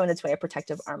that's also in its way a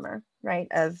protective armor, right,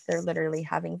 of they're literally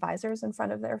having visors in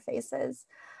front of their faces.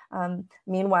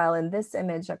 Meanwhile, in this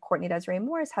image that Courtney Desiree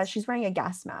Morris has, she's wearing a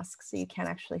gas mask, so you can't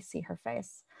actually see her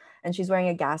face. And she's wearing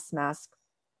a gas mask,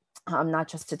 not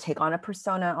just to take on a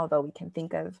persona, although we can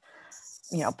think of,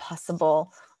 you know,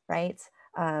 possible, right,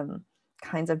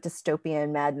 kinds of dystopian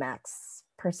Mad Max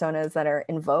personas that are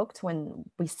invoked when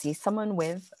we see someone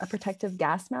with a protective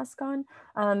gas mask on,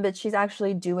 but she's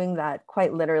actually doing that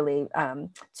quite literally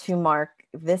to mark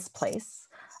this place,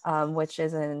 which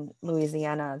is in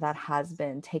Louisiana, that has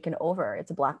been taken over.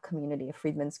 It's a Black community, a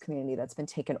freedmen's community that's been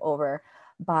taken over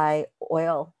by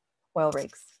oil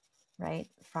rigs, right,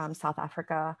 from South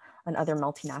Africa and other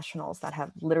multinationals that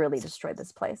have literally destroyed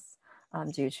this place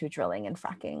due to drilling and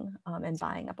fracking and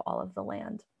buying up all of the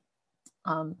land.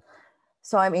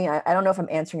 So I mean, I don't know if I'm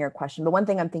answering your question, but one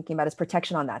thing I'm thinking about is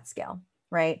protection on that scale,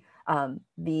 right?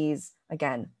 These,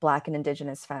 again, Black and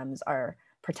Indigenous femmes are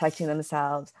protecting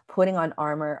themselves, putting on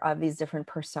armor of these different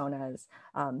personas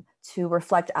to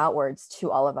reflect outwards to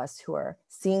all of us who are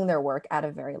seeing their work at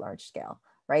a very large scale,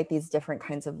 right? These different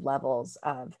kinds of levels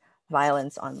of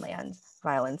violence on land,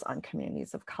 violence on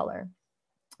communities of color,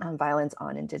 violence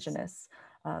on Indigenous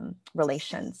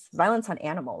relations, violence on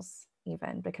animals,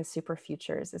 even, because Super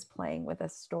Futures is playing with a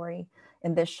story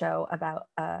in this show about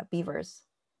beavers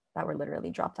that were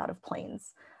literally dropped out of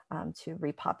planes to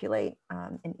repopulate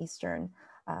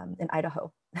in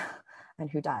Idaho,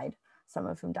 and who died, some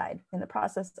of whom died in the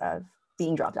process of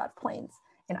being dropped out of planes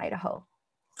in Idaho.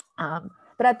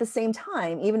 But at the same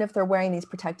time, even if they're wearing these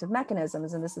protective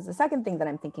mechanisms, and this is the second thing that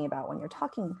I'm thinking about when you're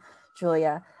talking,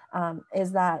 Julia,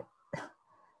 is that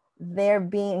they're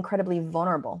being incredibly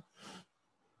vulnerable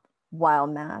while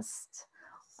masked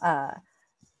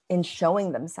in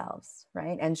showing themselves,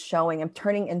 right? And showing and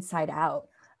turning inside out,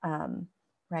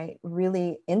 right?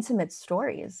 Really intimate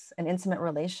stories and intimate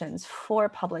relations for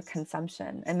public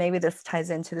consumption. And maybe this ties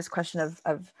into this question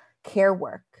of care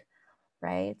work,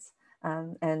 right?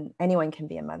 And anyone can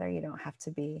be a mother. You don't have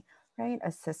to be, right,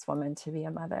 a cis woman to be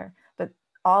a mother. But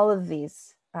all of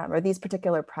these, or these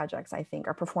particular projects, I think,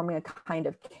 are performing a kind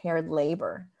of care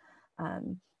labor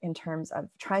in terms of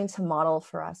trying to model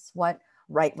for us what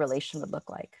right relation would look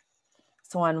like.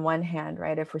 So on one hand,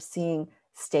 right, if we're seeing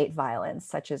state violence,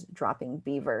 such as dropping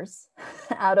beavers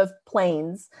out of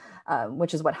planes,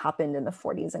 which is what happened in the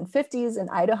 40s and 50s in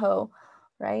Idaho,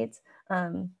 right?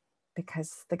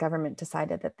 Because the government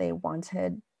decided that they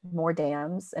wanted more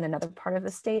dams in another part of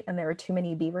the state and there were too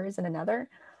many beavers in another,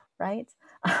 right?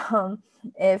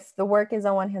 If the work is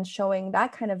on one hand showing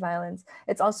that kind of violence,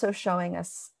 it's also showing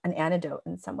us an antidote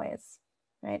in some ways,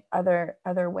 right?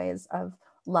 Other ways of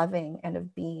loving and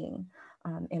of being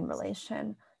in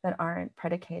relation that aren't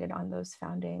predicated on those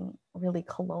founding really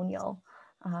colonial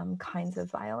kinds of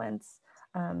violence.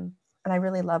 And I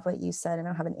really love what you said, and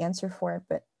I don't have an answer for it,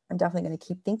 but I'm definitely going to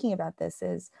keep thinking about this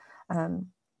is,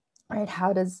 right,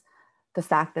 how does the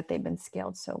fact that they've been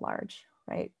scaled so large,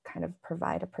 right, kind of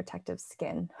provide a protective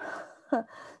skin,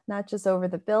 not just over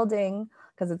the building,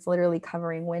 because it's literally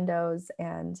covering windows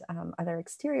and other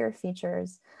exterior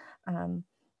features,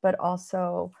 but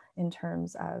also in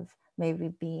terms of maybe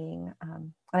being,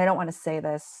 and I don't want to say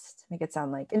this to make it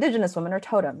sound like Indigenous women are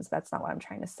totems, that's not what I'm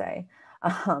trying to say,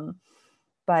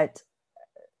 but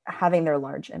having their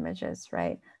large images,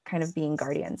 right, kind of being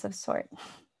guardians of sort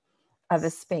of a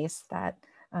space that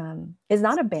is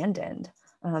not abandoned,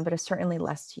 but is certainly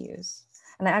less used.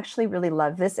 And I actually really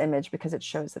love this image because it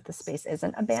shows that the space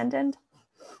isn't abandoned,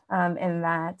 and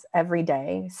that every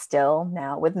day still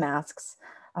now with masks,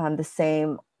 the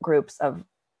same groups of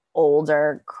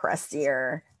older,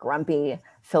 crustier, grumpy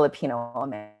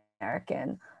Filipino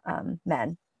American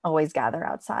men always gather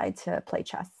outside to play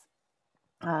chess.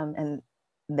 And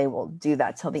they will do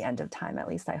that till the end of time, at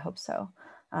least I hope so.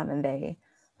 And they,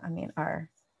 I mean, are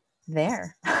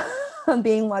there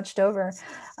being watched over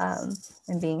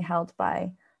and being held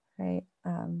by, right,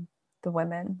 the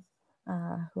women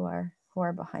who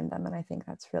are behind them. And I think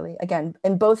that's really, again,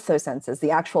 in both those senses,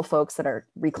 the actual folks that are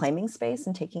reclaiming space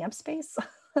and taking up space,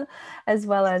 as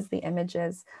well as the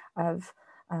images of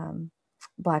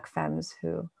Black femmes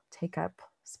who take up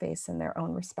space in their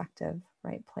own respective,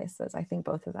 right, places. I think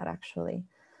both of that actually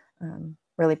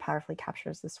really powerfully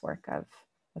captures this work of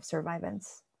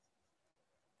survivance.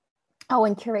 Oh,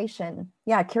 and curation.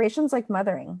 Yeah, curation's like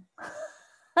mothering.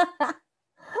 I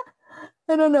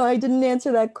don't know, I didn't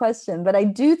answer that question, but I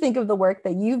do think of the work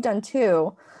that you've done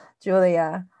too,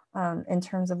 Julia, in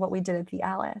terms of what we did at the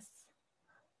Alice,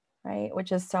 right?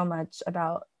 Which is so much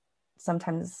about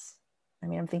sometimes, I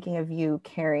mean, I'm thinking of you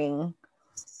carrying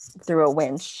through a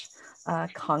winch,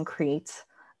 concrete,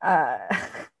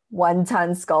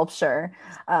 1-ton sculpture,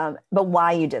 but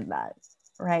why you did that,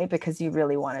 right? Because you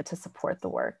really wanted to support the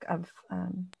work of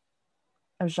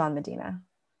Jean Medina,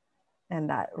 and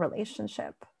that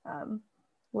relationship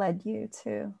led you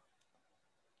to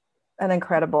an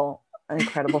incredible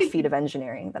feat of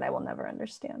engineering that I will never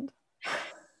understand.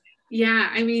 Yeah,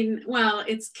 I mean, well,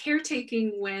 it's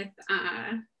caretaking with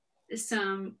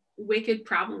some wicked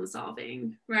problem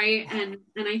solving, right? And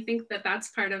I think that that's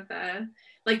part of the,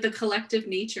 like, the collective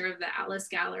nature of the Alice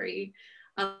Gallery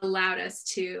allowed us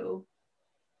to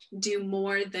do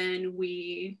more than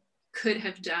we could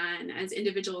have done as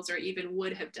individuals or even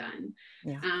would have done.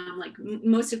 Yeah. Like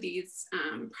most of these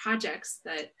projects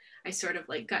that I sort of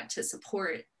like got to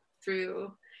support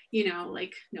through, you know,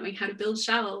 like knowing how to build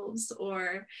shelves,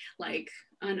 or like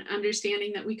an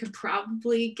understanding that we could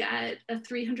probably get a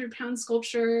 300-pound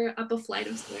sculpture up a flight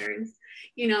of stairs,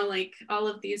 you know, like all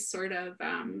of these sort of,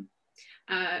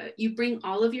 you bring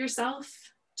all of yourself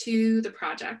to the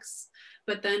projects,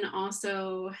 but then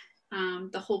also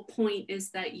the whole point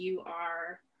is that you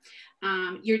are,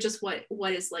 you're just what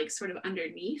is like sort of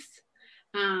underneath,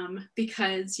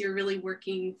 because you're really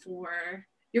working for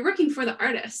the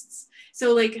artists.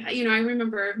 So like, you know, I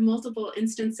remember multiple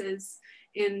instances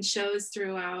in shows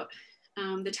throughout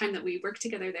the time that we worked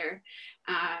together there,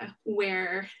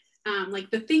 where like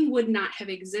the thing would not have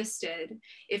existed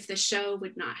if the show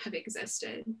would not have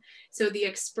existed. So the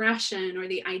expression or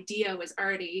the idea was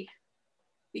already,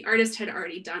 the artist had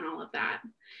already done all of that,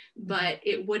 but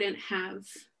it wouldn't have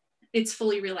its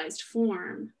fully realized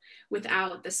form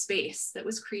without the space that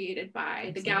was created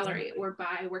by the gallery or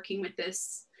by working with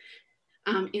this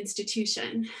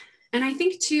institution. And I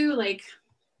think too, like,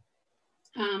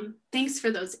 thanks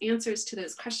for those answers to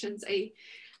those questions.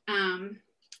 I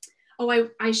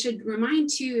should remind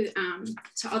too,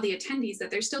 to all the attendees that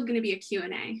there's still going to be a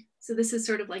Q&A. So this is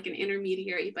sort of like an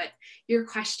intermediary, but your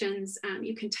questions,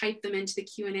 you can type them into the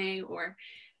Q&A or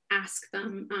ask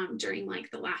them during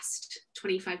like the last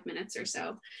 25 minutes or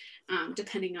so,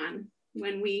 depending on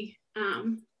when we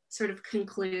sort of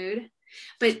conclude.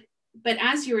 But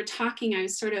as you were talking, I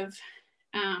was sort of,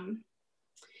 I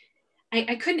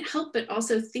couldn't help but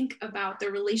also think about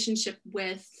the relationship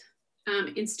with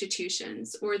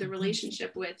institutions, or the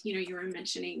relationship with, you know, you were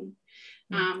mentioning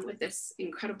with this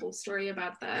incredible story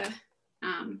about the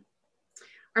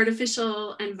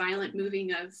artificial and violent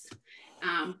moving of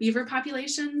beaver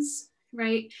populations,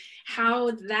 right?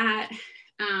 How that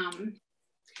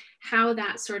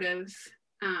sort of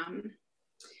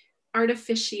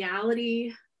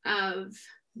artificiality of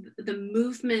the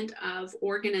movement of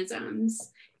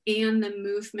organisms and the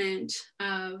movement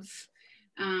of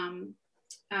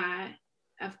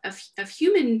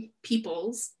human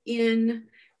peoples in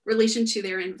relation to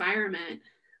their environment,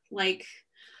 like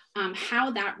how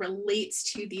that relates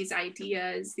to these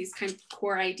ideas, these kind of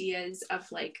core ideas of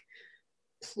like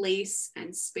place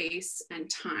and space and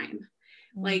time.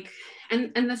 Like,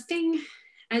 and the thing,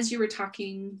 as you were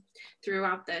talking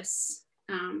throughout this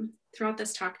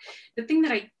talk, the thing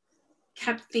that I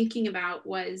kept thinking about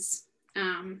was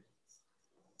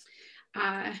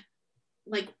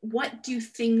like, what do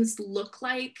things look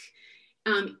like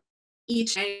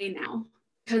each day now?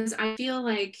 Because I feel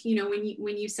like, you know,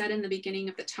 when you said in the beginning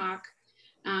of the talk,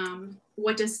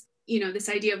 what does, you know, this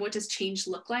idea of what does change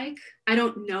look like? I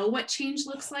don't know what change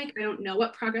looks like. I don't know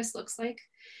what progress looks like.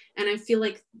 And I feel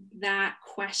like that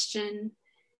question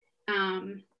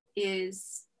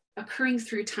is occurring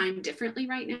through time differently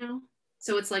right now.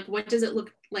 So it's like, what does it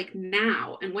look like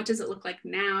now? And what does it look like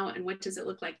now? And what does it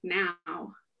look like now?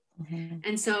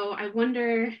 And so I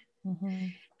wonder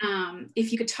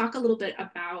if you could talk a little bit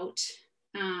about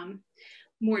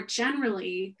more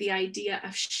generally the idea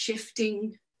of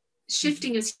shifting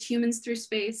as humans through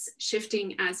space,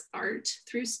 shifting as art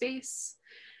through space,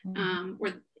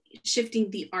 or shifting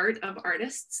the art of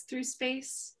artists through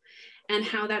space, and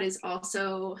how that is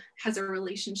also has a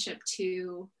relationship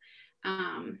to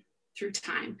through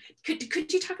time.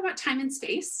 Could you talk about time and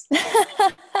space?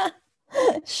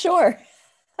 Sure.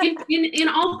 in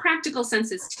all practical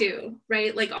senses too,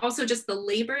 right? Like also just the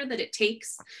labor that it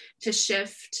takes to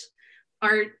shift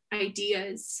art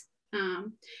ideas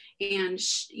and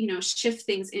you know, shift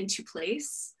things into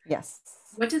place. Yes.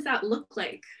 What does that look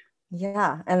like?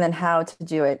 Yeah, and then how to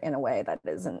do it in a way that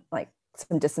isn't like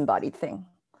some disembodied thing.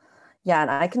 Yeah, and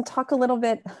I can talk a little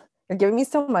bit. You're giving me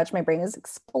so much. My brain is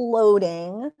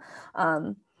exploding.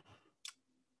 And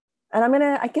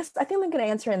I think I'm gonna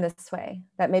answer in this way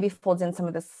that maybe folds in some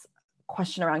of this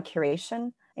question around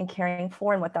curation and caring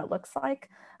for and what that looks like,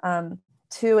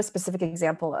 to a specific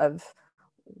example of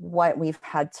what we've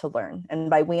had to learn. And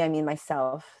by we, I mean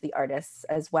myself, the artists,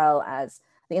 as well as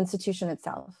the institution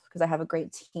itself, because I have a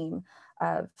great team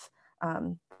of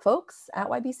folks at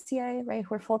YBCA, right,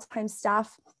 who are full-time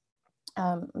staff,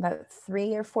 about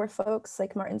 3 or 4 folks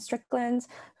like Martin Strickland,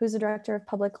 who's the director of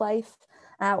public life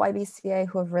at YBCA,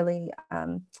 who have really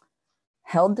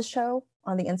held the show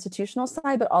on the institutional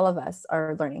side, but all of us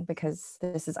are learning because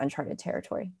this is uncharted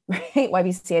territory, right?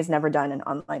 YBCA has never done an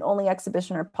online only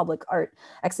exhibition or public art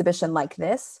exhibition like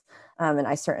this. And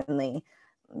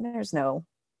there's no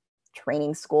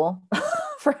training school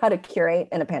for how to curate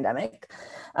in a pandemic.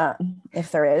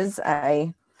 If there is,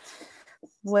 I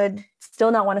would still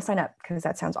not want to sign up because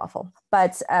that sounds awful.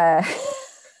 But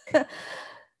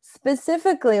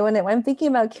specifically when I'm thinking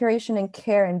about curation and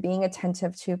care and being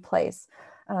attentive to place,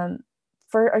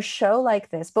 for a show like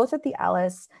this, both at the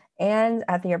Alice and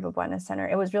at the Yerba Buena Center,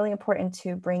 it was really important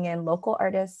to bring in local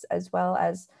artists as well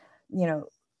as,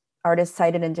 artists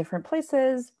cited in different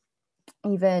places,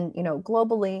 even,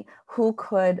 globally, who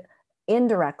could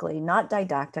indirectly, not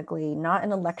didactically, not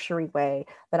in a lecture way,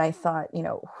 but I thought,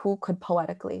 who could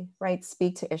poetically, right,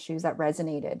 speak to issues that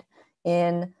resonated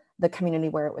in the community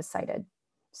where it was cited.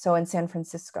 So in San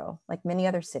Francisco, like many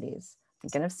other cities,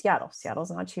 thinking of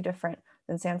Seattle's not too different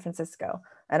than San Francisco.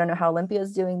 I don't know how Olympia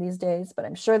is doing these days, but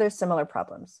I'm sure there's similar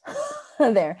problems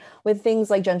there with things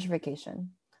like gentrification,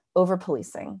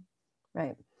 over-policing,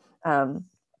 right?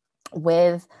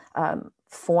 With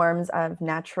forms of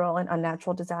natural and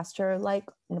unnatural disaster, like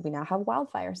we now have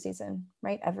wildfire season,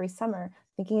 right? Every summer,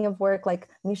 thinking of work like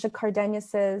Misha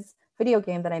Cardenas' video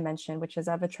game that I mentioned, which is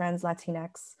of a trans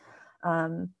Latinx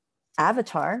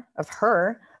avatar of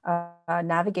her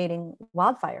navigating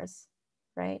wildfires,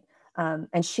 right?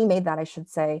 And she made that, I should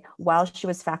say, while she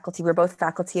was faculty. We were both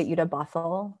faculty at UW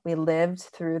Bothell. We lived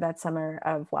through that summer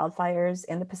of wildfires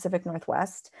in the Pacific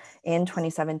Northwest in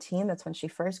 2017. That's when she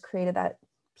first created that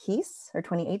piece, or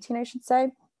 2018, I should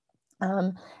say.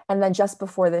 And then just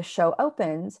before this show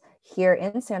opened here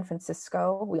in San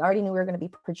Francisco, we already knew we were going to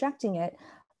be projecting it,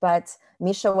 but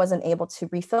Misha wasn't able to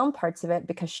refilm parts of it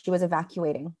because she was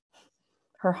evacuating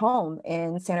her home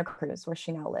in Santa Cruz, where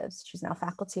she now lives. She's now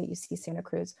faculty at UC Santa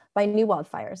Cruz, by new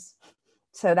wildfires.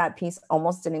 So that piece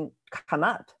almost didn't come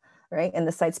up, right, in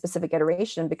the site-specific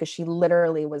iteration because she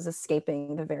literally was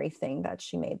escaping the very thing that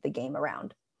she made the game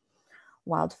around,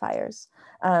 wildfires.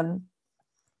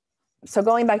 So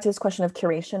going back to this question of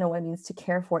curation and what it means to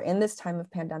care for in this time of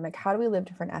pandemic, how do we live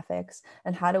different ethics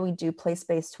and how do we do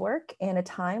place-based work in a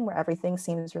time where everything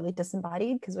seems really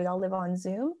disembodied because we all live on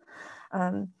Zoom?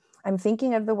 I'm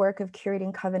thinking of the work of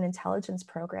curating Coven Intelligence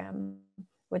Program,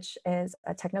 which is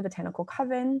a techno-botanical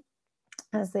coven.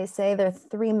 As they say, their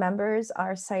 3 members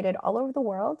are cited all over the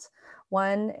world.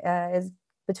 One is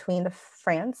between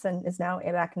France and is now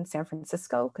back in San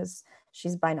Francisco because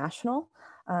she's binational.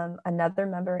 Another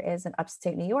member is in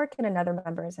upstate New York and another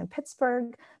member is in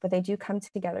Pittsburgh, but they do come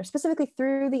together specifically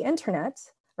through the internet,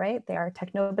 right? They are a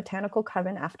techno-botanical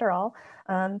coven after all.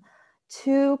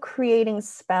 To creating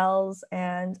spells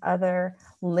and other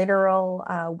literal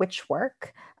witch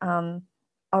work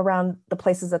around the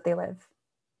places that they live,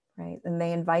 right? And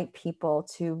they invite people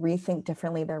to rethink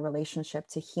differently their relationship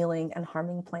to healing and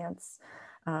harming plants,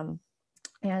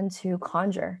 and to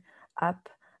conjure up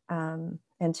and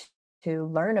to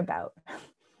learn about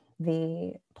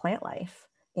the plant life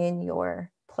in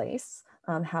your place,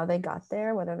 how they got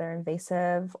there, whether they're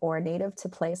invasive or native to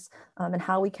place, and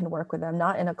how we can work with them,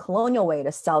 not in a colonial way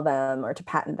to sell them or to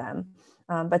patent them,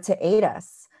 but to aid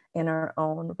us in our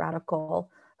own radical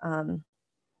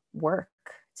work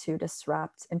to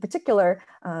disrupt, in particular,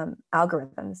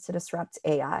 algorithms, to disrupt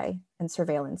AI and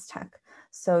surveillance tech.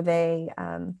 So they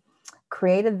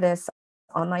created this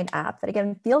online app that,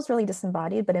 again, feels really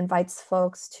disembodied, but invites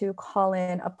folks to call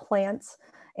in a plant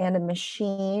and a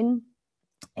machine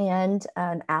and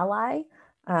an ally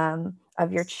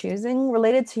of your choosing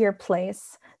related to your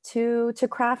place to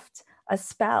craft a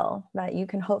spell that you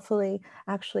can hopefully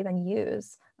actually then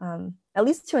use, at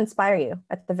least to inspire you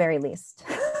at the very least,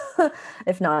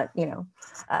 if not,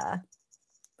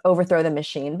 overthrow the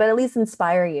machine, but at least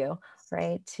inspire you,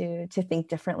 right, to think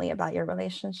differently about your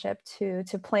relationship to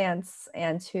plants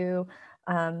and to,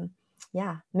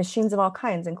 machines of all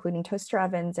kinds, including toaster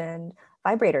ovens and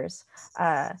vibrators,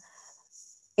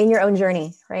 in your own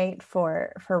journey, right,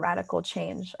 for radical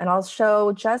change. And I'll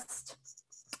show just,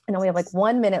 I know we have like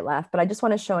 1 minute left, but I just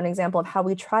want to show an example of how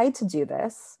we tried to do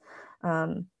this.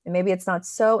 And maybe it's not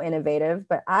so innovative,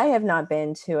 but I have not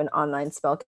been to an online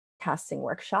spell casting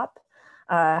workshop,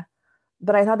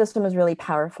 but I thought this one was really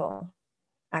powerful,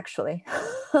 actually,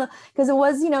 because it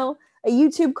was, a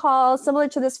YouTube call similar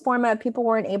to this format. People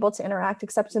weren't able to interact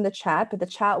except in the chat, but the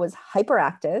chat was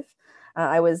hyperactive.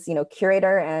 I was,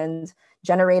 curator and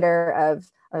generator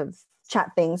of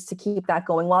chat things to keep that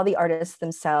going while the artists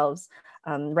themselves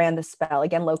ran the spell,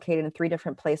 again, located in 3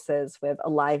 different places with a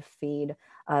live feed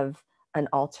of an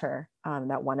altar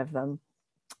that one of them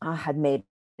had made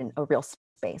in a real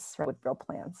space, right, with real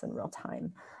plants in real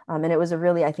time. And it was a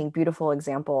really, I think, beautiful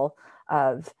example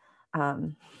of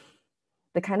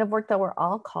the kind of work that we're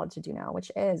all called to do now,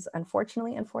 which is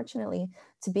unfortunately,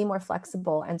 to be more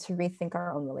flexible and to rethink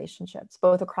our own relationships,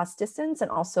 both across distance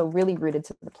and also really rooted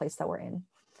to the place that we're in.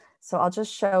 So I'll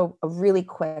just show a really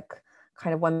quick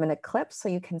kind of 1-minute clip so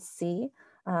you can see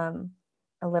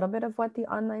a little bit of what the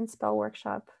online spell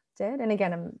workshop did. And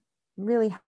again, I'm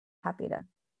really happy to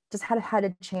just had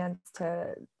a chance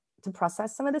to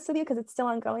process some of this with you because it's still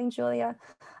ongoing, Julia.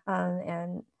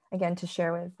 And again, to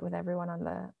share with everyone on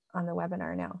the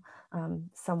webinar now,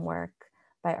 some work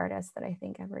by artists that I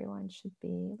think everyone should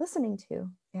be listening to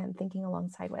and thinking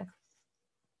alongside with.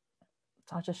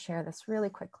 So I'll just share this really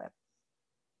quick clip.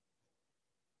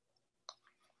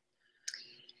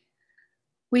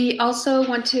 We also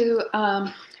want to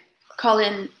call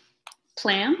in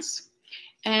plants.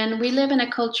 And we live in a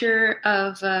culture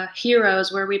of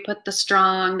heroes where we put the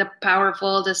strong, the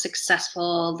powerful, the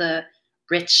successful, the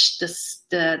rich,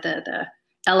 the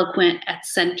eloquent at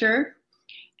center.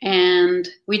 And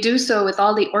we do so with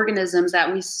all the organisms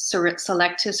that we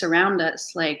select to surround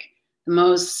us, like the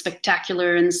most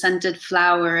spectacular and scented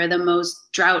flower, the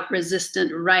most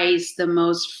drought-resistant rice, the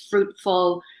most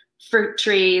fruitful fruit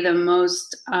tree, the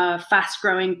most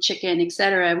fast-growing chicken,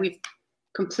 etc. We've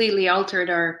completely altered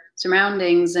our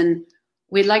surroundings, and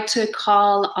we'd like to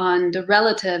call on the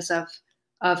relatives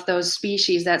of those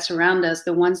species that surround us,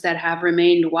 the ones that have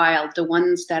remained wild, the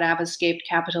ones that have escaped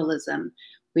capitalism.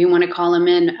 We want to call them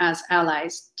in as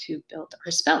allies to build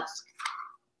our spells.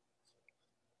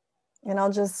 And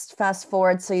I'll just fast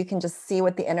forward so you can just see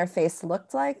what the interface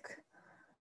looked like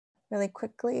really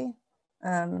quickly.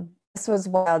 This was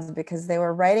wild because they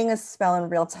were writing a spell in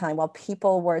real time while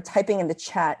people were typing in the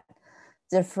chat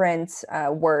different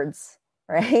words,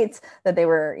 right? That they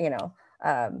were,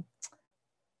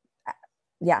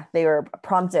 they were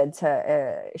prompted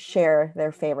to share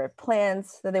their favorite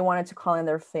plants that they wanted to call in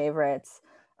their favorites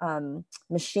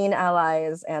machine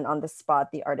allies, and on the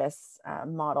spot, the artists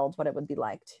modeled what it would be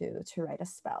like to write a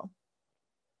spell.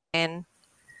 And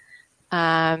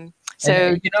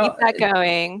so keep that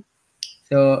going.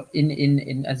 So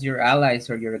in as your allies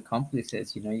or your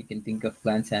accomplices, you can think of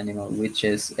plants, animal,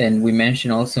 witches, and we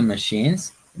mentioned also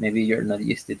machines. Maybe you're not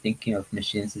used to thinking of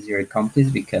machines as your accomplice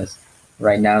because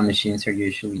right now machines are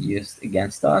usually used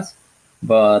against us,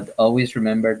 but always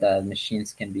remember that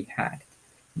machines can be hacked.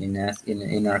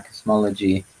 In our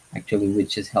cosmology, actually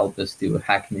witches help us to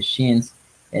hack machines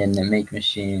and make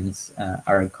machines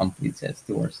our accomplices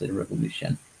towards the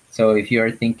revolution. So if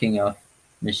you're thinking of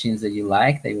machines that you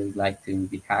like, they would like to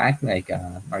be hacked, like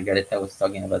Margareta was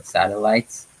talking about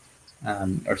satellites,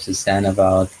 or Suzanne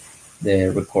about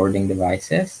the recording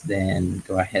devices, then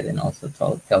go ahead and also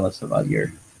tell us about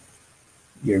your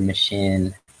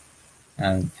machine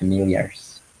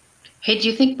familiars. Hey, do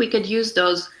you think we could use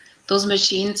those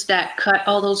machines that cut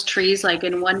all those trees like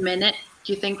in 1 minute?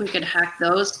 Do you think we could hack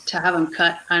those to have them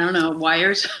cut, I don't know,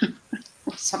 wires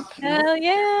or something? Hell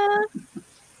yeah.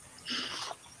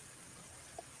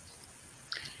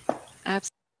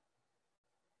 Absolutely.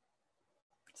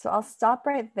 So I'll stop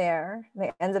right there.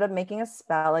 They ended up making a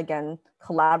spell, again,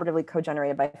 collaboratively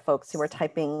co-generated by folks who were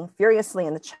typing furiously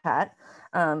in the chat.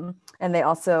 And they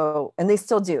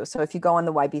still do. So if you go on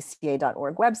the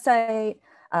ybca.org website,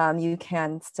 you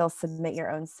can still submit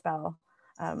your own spell,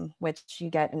 which you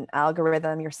get an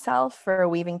algorithm yourself for a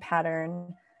weaving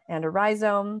pattern and a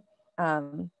rhizome,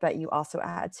 but you also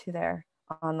add to their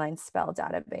online spell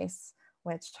database,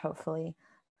 which hopefully,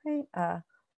 right,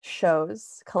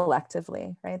 shows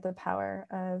collectively, right, the power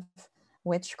of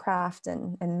witchcraft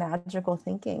and magical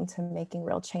thinking to making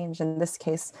real change, in this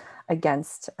case,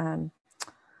 against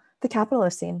the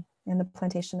capitalist and the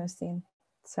plantation scene.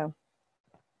 So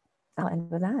I'll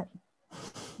end with that.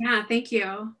 Yeah, thank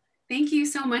you. Thank you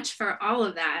so much for all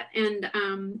of that.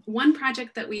 And one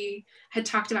project that we had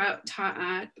talked about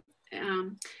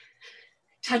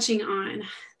touching on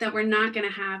that we're not going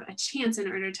to have a chance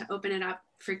in order to open it up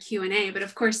for Q&A, but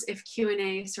of course, if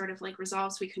Q&A sort of like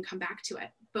resolves, we can come back to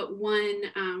it. But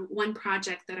one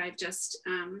project that I've just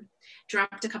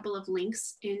dropped a couple of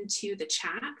links into the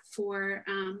chat for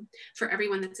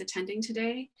everyone that's attending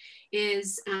today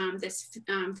is this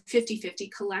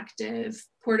 50/50 collective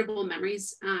portable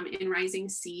memories in rising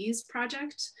seas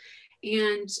project.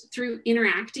 And through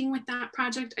interacting with that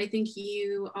project, I think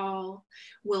you all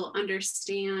will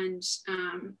understand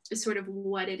sort of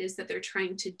what it is that they're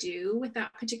trying to do with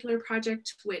that particular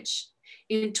project, which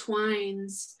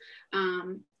entwines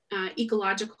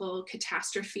ecological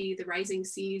catastrophe, the rising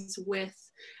seas, with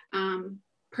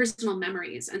personal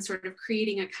memories and sort of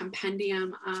creating a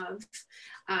compendium of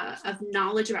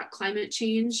knowledge about climate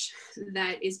change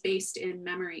that is based in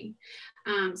memory.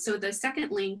 So the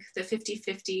second link, the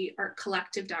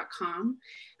 5050artcollective.com,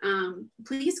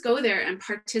 please go there and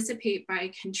participate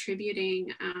by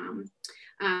contributing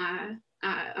a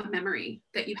memory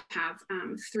that you have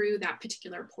through that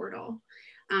particular portal.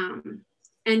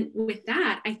 And with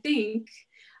that, I think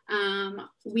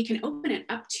we can open it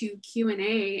up to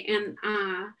Q&A, and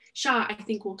Shaw, I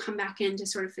think, will come back in to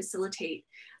sort of facilitate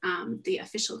the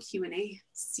official Q&A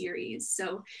series.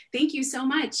 So thank you so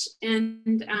much.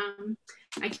 And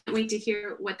I can't wait to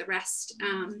hear what the rest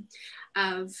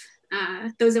of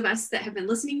those of us that have been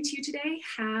listening to you today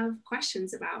have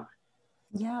questions about.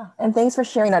 Yeah, and thanks for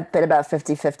sharing that bit about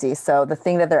 50/50. So the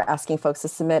thing that they're asking folks to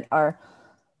submit are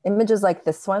images like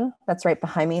this one that's right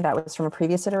behind me. That was from a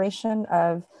previous iteration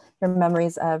of your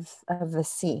memories of the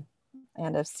sea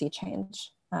and of sea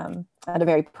change at a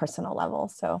very personal level.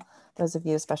 So those of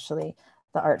you, especially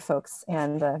the art folks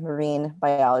and the marine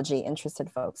biology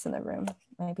interested folks in the room,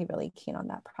 might be really keen on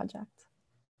that project.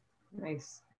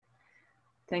 Nice.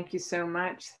 Thank you so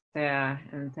much, Thea,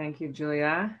 and thank you,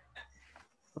 Julia,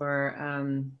 for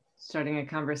starting a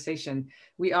conversation.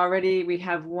 We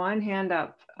have one hand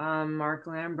up, Mark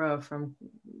Lambro from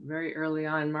very early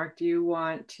on. Mark, do you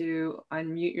want to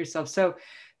unmute yourself? So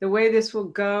the way this will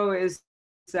go is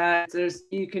that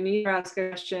you can either ask a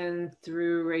question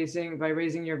by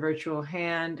raising your virtual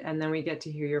hand, and then we get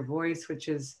to hear your voice, which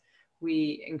is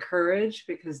we encourage,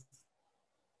 because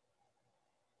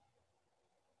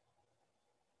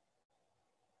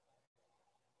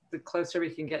the closer we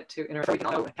can get to interact,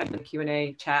 the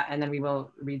Q&A chat, and then we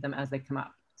will read them as they come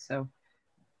up. So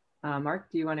Mark,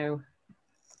 do you want to?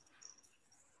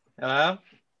 Hello?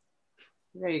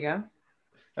 There you go.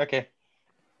 Okay.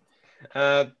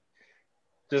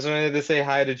 Just wanted to say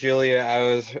hi to Julia. I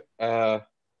was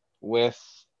with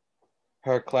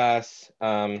her class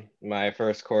my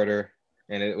first quarter,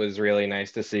 and it was really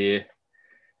nice to see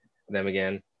them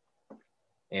again.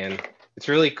 And it's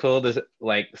really cool to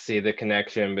see the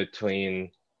connection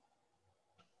between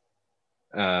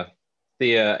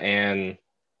Thea and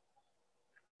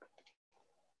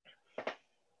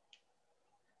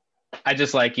I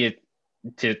just like you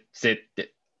to sit.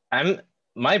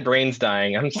 My brain's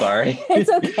dying. I'm sorry. It's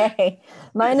okay.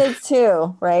 Mine is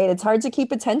too, right? It's hard to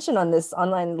keep attention on this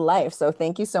online life. So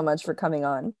thank you so much for coming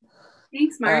on.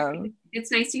 Thanks, Mark.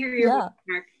 It's nice to hear your voice,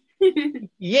 Mark.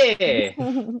 Yeah.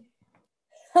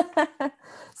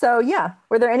 So yeah,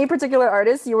 were there any particular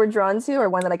artists you were drawn to, or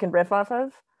one that I can riff off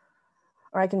of?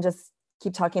 Or I can just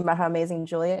keep talking about how amazing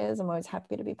Julia is. I'm always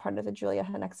happy to be part of the Julia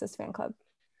Hanexis fan club.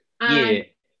 Yeah.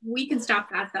 We can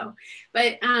stop that though.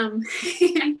 But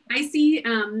I see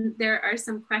there are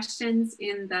some questions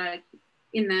in the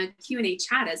Q&A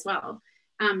chat as well.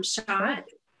 Shaw,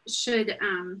 should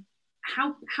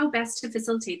how best to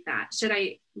facilitate that? Should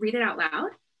I read it out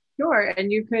loud? Sure,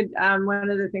 and you could,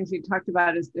 one of the things we talked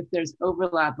about is if there's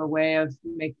overlap, a way of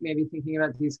maybe thinking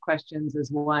about these questions as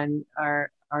one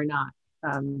or not.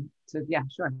 So yeah,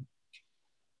 sure.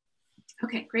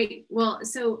 Okay, great. Well,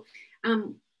 so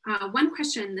one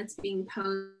question that's being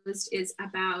posed is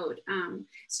about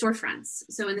storefronts.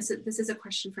 So, and this is a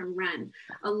question from Ren.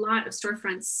 A lot of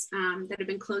storefronts that have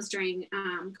been closed during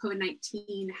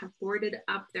COVID-19 have boarded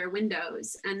up their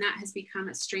windows, and that has become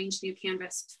a strange new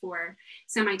canvas for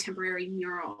semi-temporary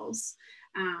murals.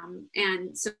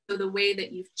 And so the way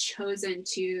that you've chosen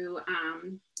to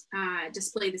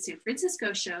display the San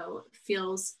Francisco show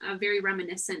feels very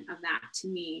reminiscent of that to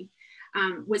me.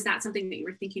 Was that something that you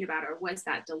were thinking about, or was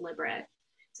that deliberate?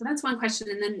 So that's one question.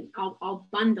 And then I'll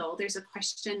bundle. There's a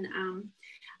question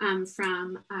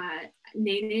from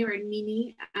Nene or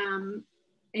Nini.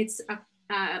 It's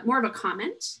more of a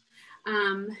comment,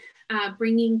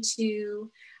 bringing to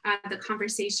the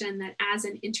conversation that as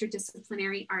an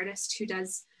interdisciplinary artist who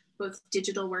does both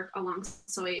digital work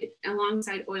alongside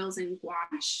oils and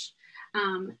gouache,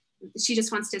 she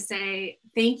just wants to say,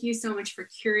 thank you so much for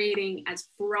curating as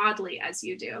broadly as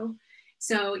you do.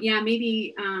 So yeah,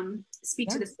 maybe speak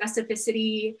to the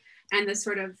specificity and the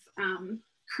sort of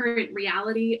current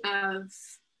reality of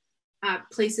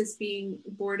places being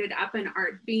boarded up and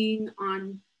art being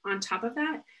on top of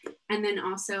that. And then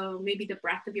also maybe the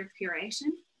breadth of your curation.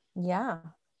 Yeah,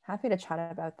 happy to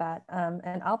chat about that.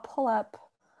 And I'll pull up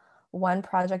one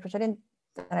project, which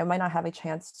I might not have a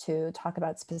chance to talk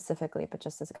about specifically, but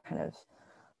just as a kind of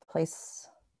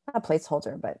not a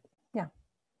placeholder, but yeah,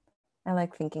 I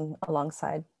like thinking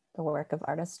alongside the work of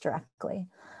artists directly.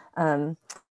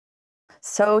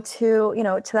 So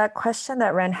to that question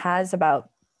that Ren has about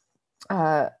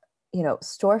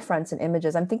storefronts and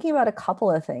images, I'm thinking about a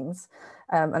couple of things.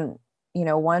 And,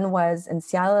 one was in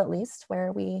Seattle, at least, where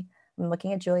I'm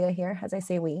looking at Julia here, as I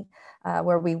say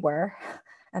where we were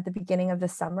at the beginning of the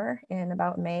summer in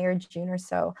about May or June or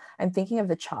so. I'm thinking of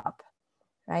the CHOP,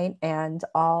 right? And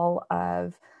all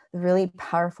of the really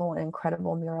powerful and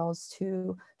incredible murals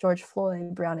to George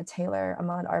Floyd, Breonna Taylor,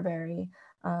 Ahmaud Arbery,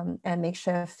 and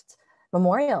makeshift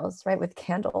memorials, right, with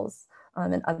candles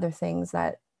and other things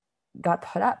that got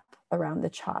put up around the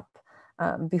CHOP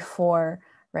before,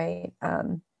 right,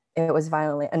 it was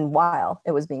violently, and while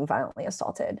it was being violently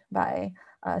assaulted by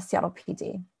Seattle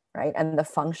PD, right? And the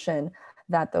function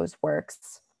that those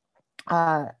works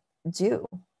do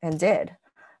and did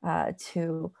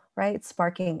to, right,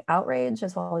 sparking outrage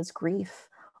as well as grief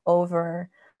over,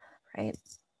 right,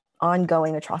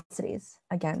 ongoing atrocities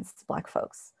against Black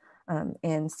folks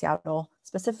in Seattle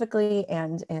specifically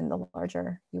and in the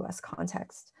larger US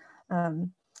context.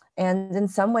 And in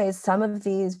some ways, some of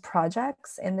these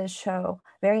projects in this show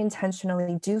very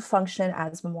intentionally do function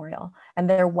as memorial. And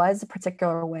there was a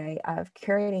particular way of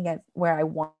curating it where I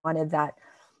wanted that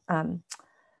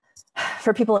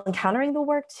for people encountering the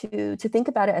work to think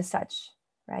about it as such,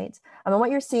 right? And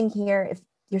what you're seeing here, if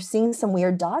you're seeing some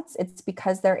weird dots, it's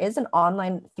because there is an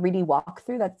online 3D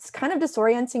walkthrough that's kind of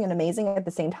disorienting and amazing at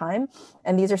the same time.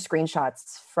 And these are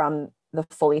screenshots from the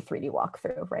fully 3D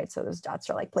walkthrough, right? So those dots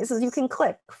are like places you can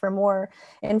click for more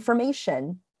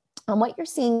information. And what you're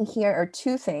seeing here are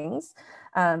two things.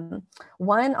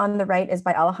 One on the right is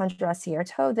by Alejandro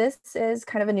Acierto. This is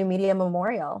kind of a new media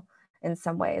memorial in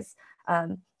some ways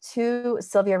to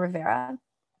Sylvia Rivera,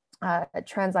 a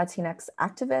trans Latinx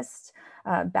activist,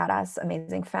 badass,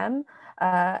 amazing femme.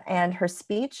 And her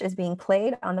speech is being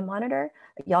played on the monitor,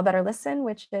 Y'all Better Listen,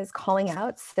 which is calling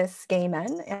out cis gay men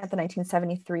at the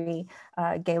 1973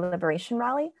 gay liberation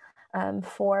rally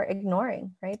for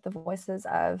ignoring, right, the voices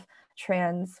of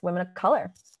trans women of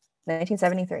color.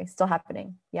 1973, still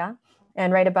happening, yeah?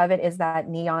 And right above it is that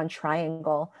neon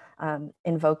triangle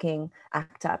invoking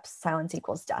ACT UP's Silence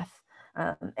Equals Death.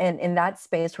 And in that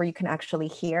space where you can actually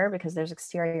hear, because there's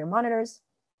exterior monitors,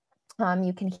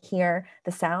 you can hear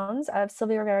the sounds of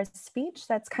Sylvia Rivera's speech.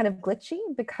 That's kind of glitchy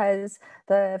because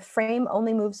the frame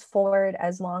only moves forward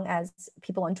as long as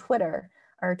people on Twitter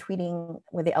are tweeting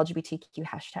with the LGBTQ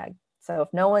hashtag. So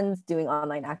if no one's doing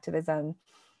online activism,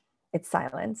 it's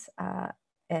silent.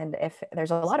 And if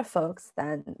there's a lot of folks,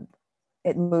 then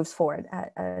it moves forward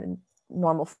at a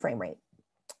normal frame rate.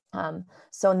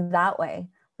 So in that way,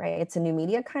 right, it's a new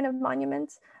media kind of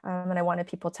monument, and I wanted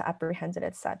people to apprehend it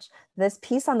as such. This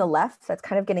piece on the left that's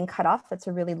kind of getting cut off, that's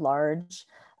a really large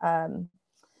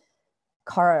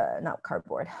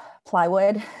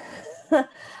plywood,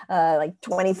 like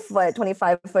 20 foot,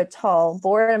 25 foot tall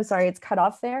board. I'm sorry, it's cut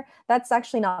off there. That's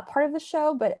actually not part of the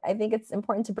show, but I think it's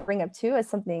important to bring up too as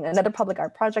something, another public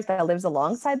art project that lives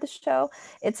alongside the show.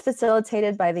 It's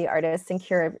facilitated by the artist and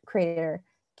co-curator,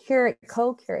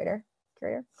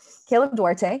 Caleb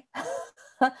Duarte,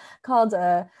 called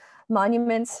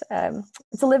Monument.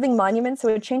 It's a living monument, so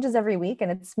it changes every week,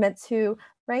 and it's meant to,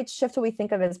 right, shift what we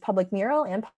think of as public mural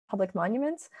and public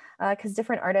monuments, because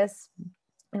different artists,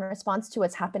 in response to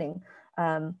what's happening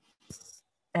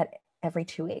at every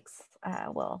 2 weeks,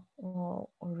 will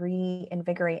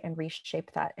reinvigorate and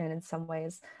reshape that. And in some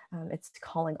ways, it's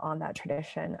calling on that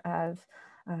tradition of,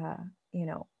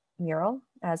 mural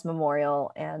as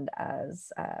memorial and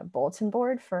as a bulletin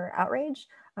board for outrage,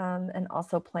 and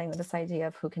also playing with this idea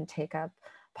of who can take up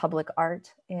public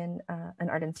art in an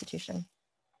art institution.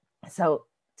 So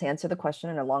to answer the question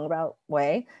in a long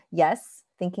way, yes,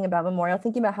 thinking about memorial,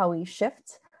 thinking about how we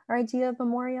shift our idea of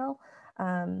memorial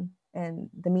and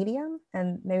the medium,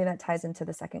 and maybe that ties into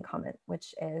the second comment,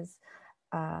 which is,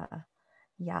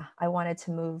 yeah, I wanted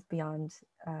to move beyond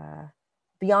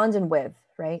and with,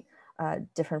 right,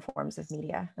 different forms of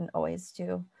media, and always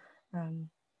do,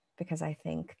 because I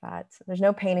think that there's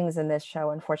no paintings in this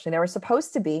show, unfortunately. There were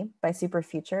supposed to be by Super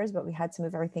Futures, but we had to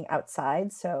move everything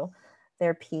outside, so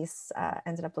their piece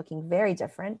ended up looking very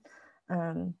different.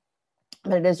 But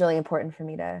it is really important for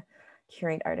me to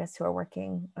curate artists who are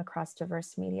working across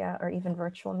diverse media or even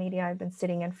virtual media. I've been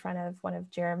sitting in front of one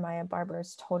of Jeremiah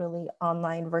Barber's totally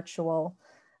online virtual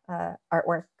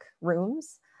artwork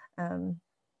rooms.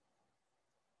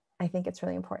 I think it's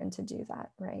really important to do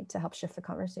that, right? To help shift the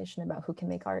conversation about who can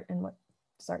make art and what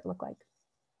does art look like.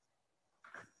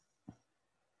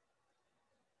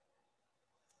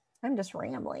 I'm just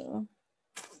rambling.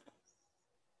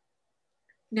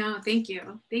 No, thank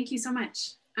you. Thank you so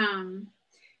much.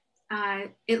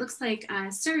 It looks like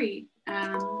Suri,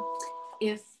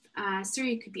 if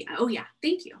Suri could be, oh yeah,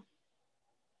 thank you.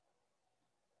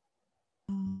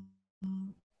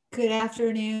 Good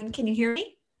afternoon. Can you hear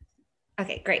me?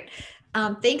 Okay, great.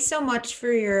 Thanks so much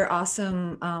for your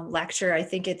awesome lecture. I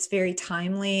think it's very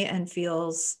timely and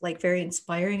feels like very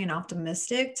inspiring and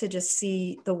optimistic to just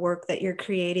see the work that you're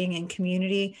creating in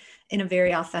community in a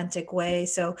very authentic way.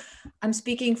 So I'm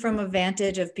speaking from a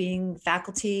vantage of being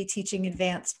faculty teaching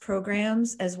advanced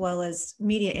programs, as well as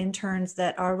media interns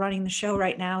that are running the show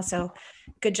right now. So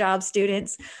good job,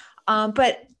 students.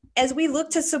 But as we look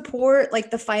to support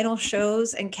like the final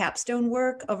shows and capstone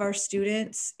work of our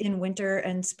students in winter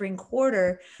and spring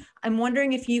quarter, I'm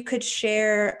wondering if you could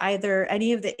share either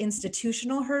any of the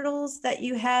institutional hurdles that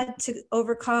you had to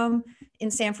overcome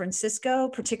in San Francisco,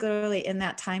 particularly in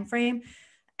that time frame.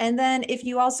 And then if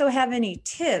you also have any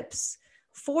tips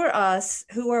for us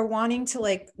who are wanting to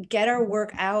like get our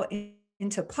work out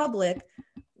into public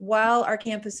while our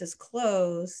campus is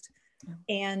closed.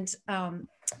 And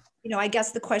I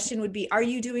guess the question would be, are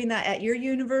you doing that at your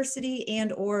university,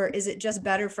 and or is it just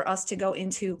better for us to go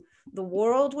into the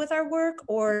world with our work,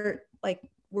 or like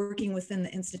working within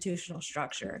the institutional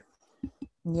structure?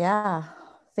 Yeah,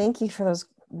 thank you for those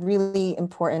really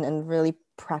important and really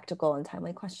practical and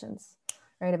timely questions,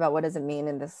 right? About what does it mean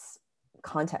in this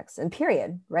context and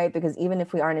period, right? Because even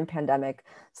if we aren't in pandemic,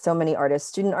 so many artists,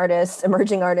 student artists,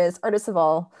 emerging artists, artists of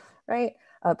all, right?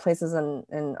 Places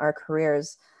in our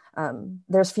careers,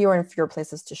 there's fewer and fewer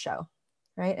places to show,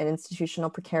 right? And institutional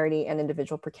precarity and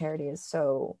individual precarity is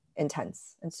so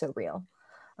intense and so real.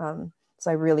 So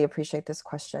I really appreciate this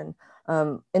question.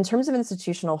 In terms of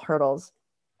institutional hurdles,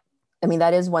 I mean,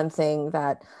 that is one thing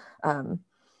that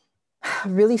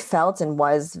really felt and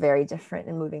was very different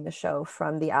in moving the show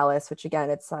from the Alice, which again,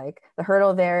 it's like the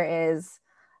hurdle there is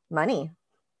money.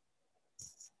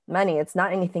 Money, it's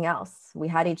not anything else. We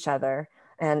had each other,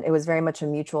 and it was very much a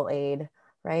mutual aid,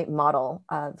 right, model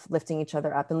of lifting each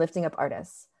other up and lifting up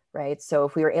artists, right? So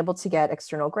if we were able to get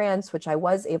external grants, which I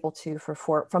was able to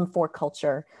from For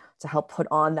Culture to help put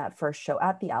on that first show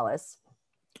at the Alice,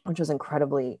 which was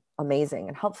incredibly amazing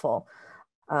and helpful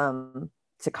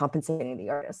to compensating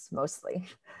the artists mostly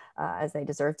as they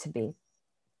deserve to be.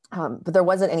 But there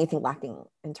wasn't anything lacking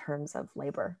in terms of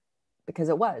labor, because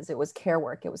it was care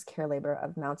work, it was care labor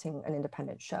of mounting an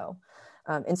independent show.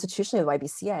 Institutionally, the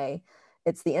YBCA,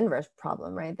 it's the inverse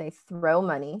problem, right? They throw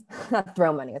money, not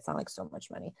throw money, it's not like so much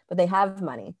money, but they have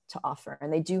money to offer,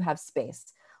 and they do have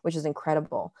space, which is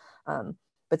incredible.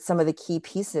 But some of the key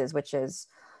pieces, which is,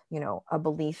 a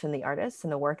belief in the artists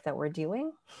and the work that we're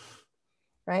doing,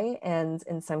 right? And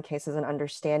in some cases, an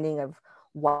understanding of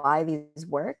why these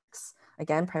works,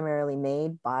 again, primarily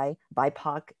made by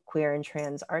BIPOC, queer and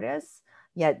trans artists,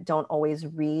 yet don't always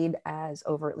read as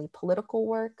overtly political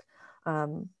work,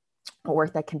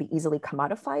 work that can be easily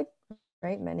commodified,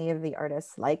 right? Many of the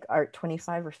artists like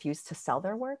Art25 refuse to sell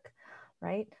their work,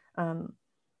 right?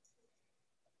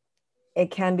 It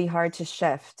can be hard to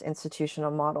shift institutional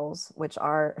models, which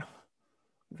are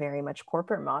very much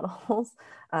corporate models,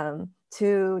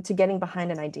 to getting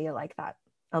behind an idea like that,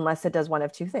 unless it does one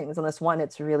of two things. Unless one,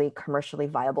 it's really commercially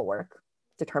viable work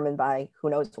determined by who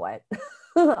knows what,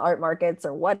 art markets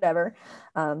or whatever,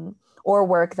 or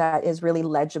work that is really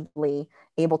legibly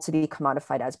able to be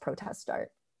commodified as protest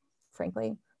art,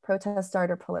 frankly, protest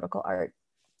art or political art.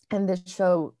 And this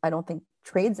show, I don't think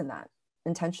trades in that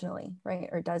intentionally, right?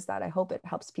 Or does that. I hope it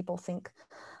helps people think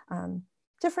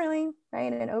differently,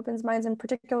 right? And it opens minds in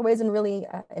particular ways, in really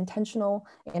intentional,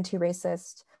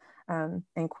 anti-racist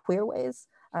and queer ways,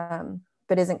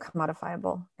 but isn't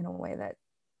commodifiable in a way that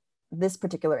this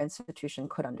particular institution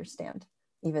could understand,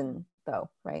 even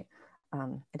though, right?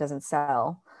 It doesn't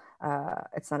sell,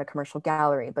 it's not a commercial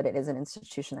gallery, but it is an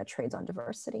institution that trades on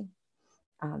diversity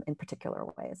in particular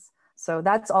ways. So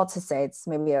that's all to say. It's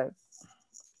maybe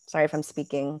sorry if I'm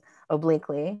speaking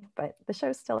obliquely, but the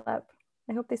show's still up.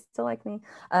 I hope they still like me.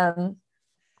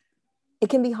 It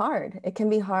can be hard. It can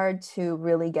be hard to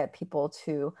really get people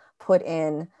to put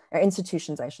in, or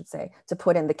institutions, I should say, to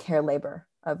put in the care labor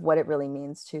of what it really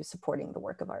means to supporting the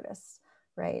work of artists,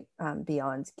 right?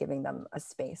 Beyond giving them a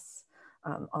space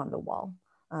on the wall.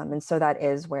 And so that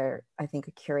is where I think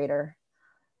a curator,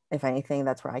 if anything,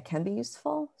 that's where I can be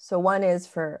useful. So one is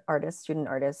for artists, student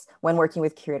artists, when working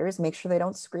with curators, make sure they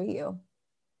don't screw you.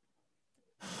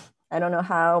 I don't know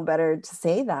how better to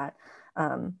say that,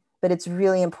 but it's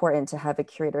really important to have a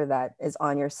curator that is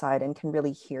on your side and can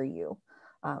really hear you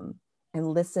and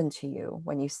listen to you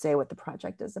when you say what the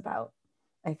project is about.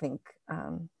 I think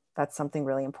that's something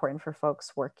really important for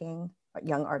folks working,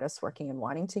 young artists working and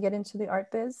wanting to get into the art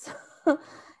biz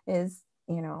is,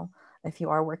 if you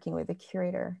are working with a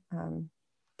curator,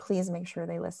 please make sure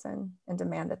they listen and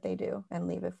demand that they do, and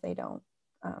leave if they don't.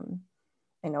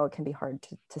 I know it can be hard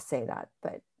to say that,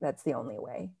 but that's the only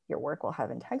way your work will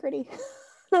have integrity,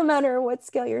 no matter what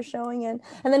scale you're showing in.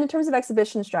 And then in terms of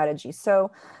exhibition strategy,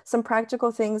 so some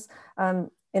practical things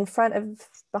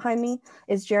behind me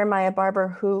is Jeremiah Barber,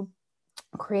 who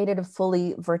created a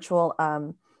fully virtual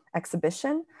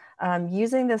exhibition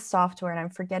using this software, and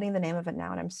I'm forgetting the name of it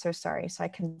now, and I'm so sorry. So I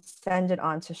can send it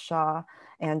on to Shaw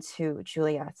and to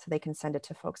Julia so they can send it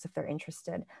to folks if they're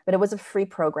interested. But it was a free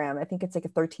program. I think it's like a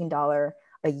 $13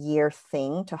 a year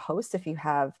thing to host if you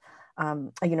have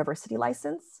a university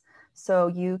license. So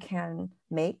you can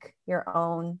make your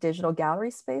own digital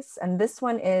gallery space. And this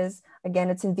one is,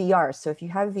 again, it's in VR. So if you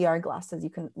have VR glasses,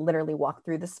 you can literally walk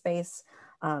through the space.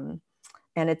 And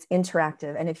it's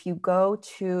interactive. And if you go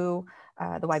to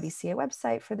the YBCA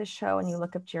website for the show and you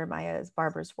look up Jeremiah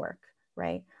Barber's work,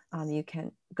 right? You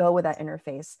can go with that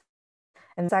interface.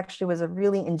 And this actually was a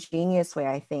really ingenious way,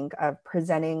 I think, of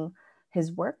presenting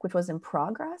his work, which was in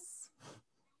progress,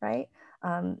 right?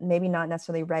 Maybe not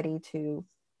necessarily ready to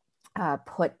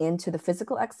put into the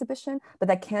physical exhibition, but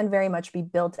that can very much be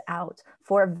built out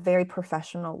for a very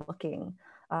professional looking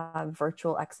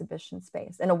virtual exhibition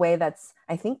space in a way that's,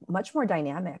 I think, much more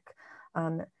dynamic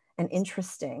and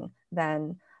interesting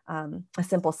than a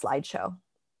simple slideshow,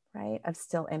 right, of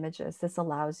still images. This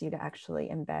allows you to actually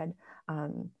embed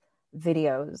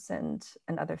videos and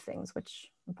other things, which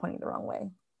I'm pointing the wrong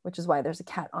way, which is why there's a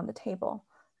cat on the table,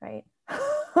 right?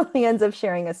 He ends up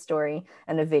sharing a story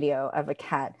and a video of a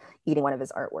cat eating one of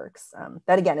his artworks.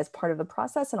 That again is part of the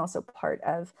process and also part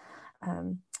of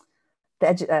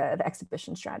the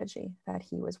exhibition strategy that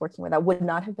he was working with that would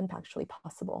not have been actually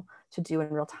possible to do in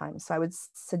real time. So I would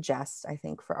suggest, I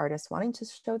think, for artists wanting to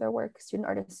show their work, student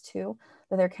artists too,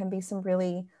 that there can be some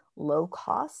really low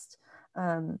cost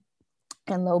and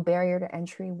low barrier to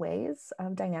entry ways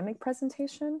of dynamic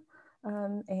presentation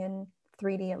in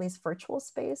 3D, at least virtual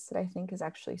space, that I think is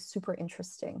actually super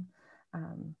interesting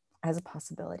as a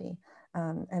possibility.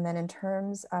 And then in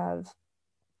terms of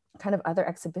kind of other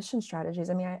exhibition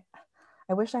strategies, I mean,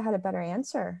 I wish I had a better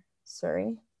answer,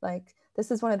 Suri. Like,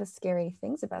 this is one of the scary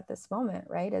things about this moment,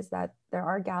 right? Is that there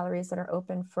are galleries that are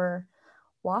open for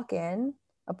walk-in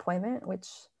appointment, which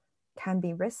can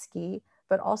be risky,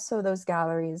 but also those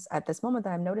galleries at this moment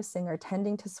that I'm noticing are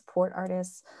tending to support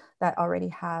artists that already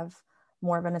have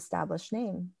more of an established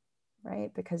name,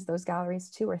 right? Because those galleries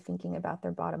too are thinking about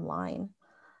their bottom line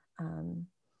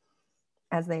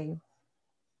as they,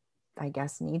 I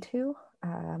guess, need to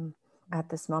at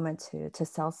this moment to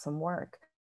sell some work.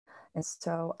 And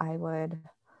so I would,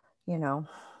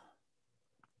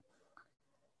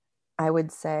 I would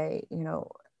say,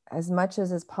 as much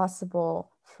as is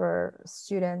possible for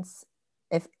students,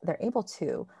 if they're able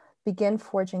to, begin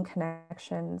forging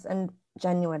connections, and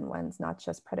genuine ones, not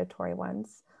just predatory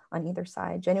ones on either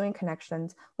side, genuine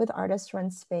connections with artist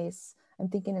run space. I'm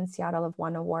thinking in Seattle of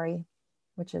Wanawari,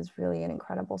 which is really an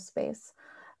incredible space.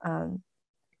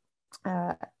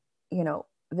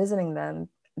 Visiting them,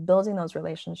 building those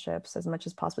relationships as much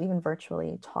as possible, even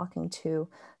virtually, talking to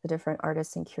the different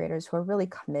artists and curators who are really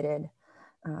committed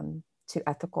to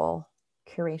ethical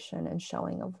curation and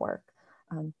showing of work.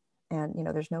 And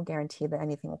there's no guarantee that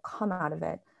anything will come out of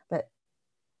it, but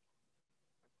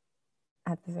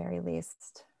at the very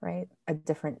least, right, a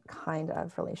different kind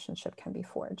of relationship can be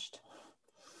forged,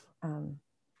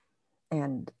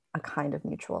 and a kind of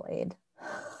mutual aid.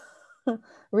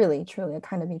 Really, truly, a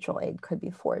kind of mutual aid could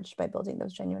be forged by building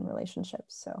those genuine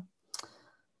relationships. So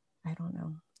I don't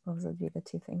know. Those would be the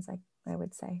two things I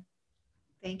would say.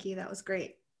 Thank you. That was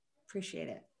great. Appreciate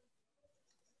it.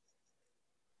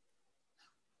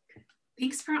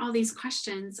 Thanks for all these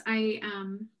questions. The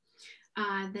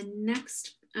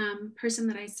next person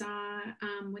that I saw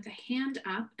with a hand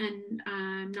up, and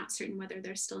I'm not certain whether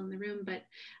they're still in the room, but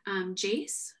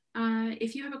Jace,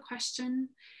 if you have a question,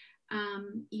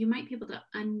 you might be able to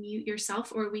unmute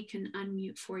yourself, or we can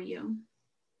unmute for you.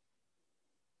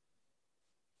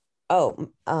 Oh,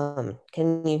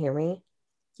 can you hear me?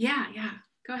 Yeah,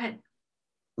 go ahead.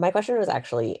 My question was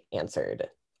actually answered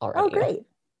already. Oh, great.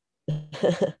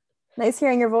 Nice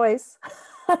hearing your voice.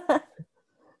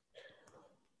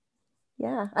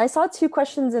 Yeah, I saw 2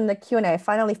 questions in the Q&A. I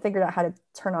finally figured out how to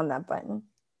turn on that button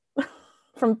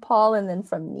from Paul and then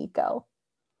from Nico.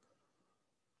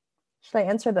 Should I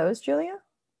answer those, Julia?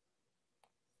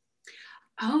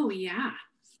 Oh, yeah.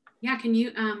 Yeah, can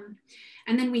you,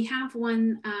 and then we have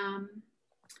one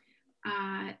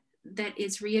that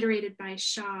is reiterated by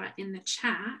Shaw in the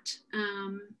chat,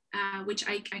 which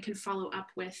I can follow up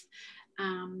with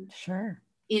sure,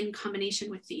 in combination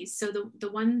with these. So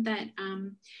the one that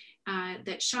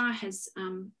that Shaw has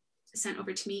sent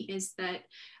over to me is that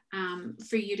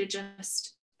for you to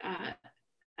just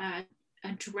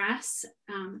address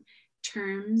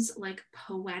terms like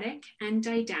poetic and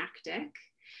didactic,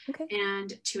 Okay.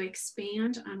 and to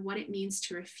expand on what it means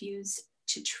to refuse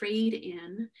to trade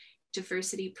in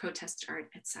diversity, protest art,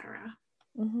 etc.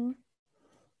 Mm-hmm.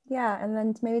 Yeah, and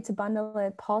then maybe to bundle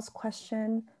it, Paul's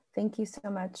question, thank you so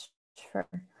much for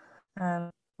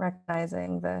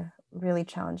recognizing the really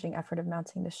challenging effort of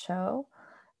mounting the show.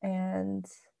 And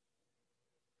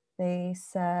they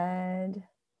said,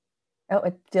 oh,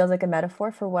 it feels like a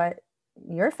metaphor for what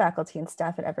your faculty and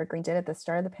staff at Evergreen did at the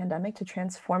start of the pandemic to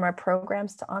transform our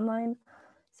programs to online.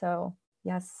 So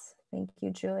yes, thank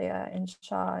you, Julia and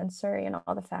Shaw and Suri and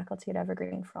all the faculty at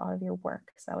Evergreen for all of your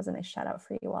work. So that was a nice shout out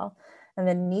for you all. And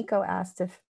then Nico asked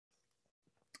if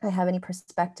I have any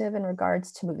perspective in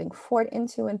regards to moving forward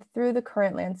into and through the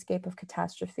current landscape of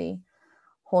catastrophe,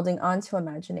 holding on to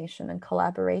imagination and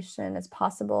collaboration as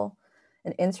possible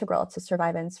and integral to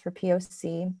survivance for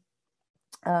POC,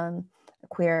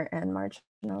 queer and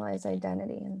marginalized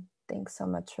identity. And thanks so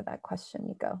much for that question,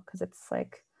 Nico, because it's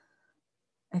like,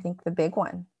 I think the big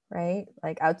one, right?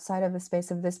 Like outside of the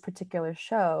space of this particular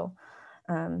show,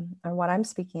 or what I'm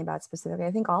speaking about specifically,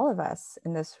 I think all of us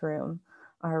in this room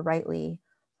are rightly,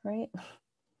 right?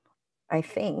 I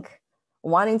think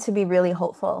wanting to be really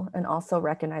hopeful and also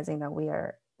recognizing that we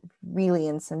are really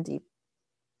in some deep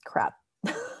crap,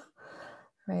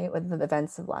 right? With the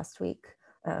events of last week,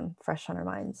 fresh on our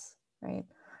minds, right?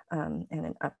 And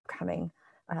an upcoming,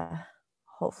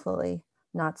 hopefully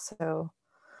not so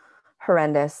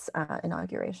horrendous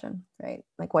inauguration, right?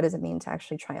 Like, what does it mean to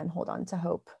actually try and hold on to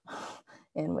hope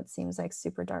in what seems like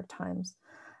super dark times?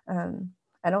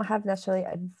 I don't have necessarily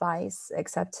advice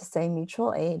except to say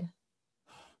mutual aid.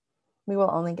 We will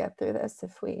only get through this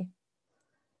if we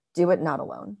do it not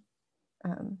alone.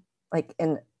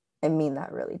 And I mean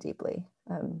that really deeply.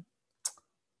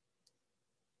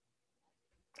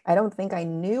 I don't think I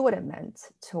knew what it meant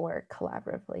to work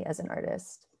collaboratively as an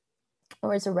artist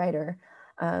or as a writer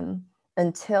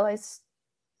until I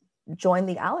joined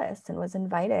the Alice and was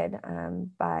invited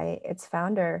by its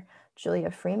founder,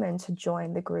 Julia Freeman, to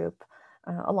join the group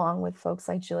along with folks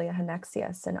like Julia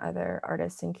Hanexius and other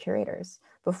artists and curators.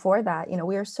 Before that,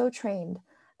 we were so trained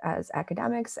as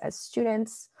academics, as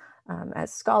students,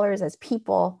 as scholars, as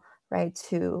people, right,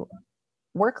 to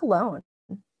work alone,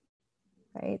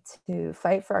 right, to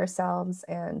fight for ourselves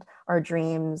and our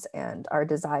dreams and our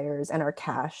desires and our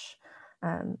cash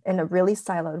in a really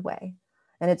siloed way.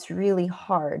 And it's really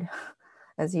hard,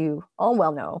 as you all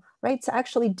well know, right, to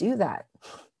actually do that,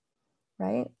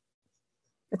 right?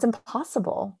 It's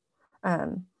impossible.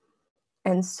 And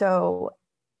so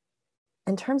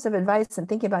in terms of advice and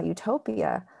thinking about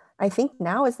utopia, I think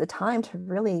now is the time to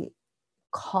really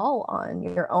call on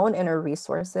your own inner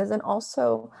resources and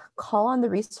also call on the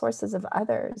resources of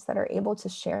others that are able to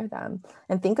share them,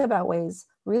 and think about ways,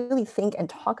 really think and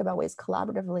talk about ways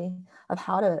collaboratively of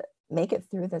how to make it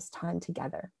through this time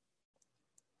together.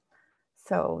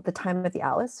 So the time at the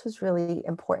Alice was really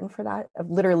important for that. Of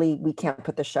literally, we can't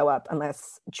put the show up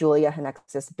unless Julia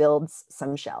Hanexius builds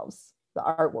some shelves. The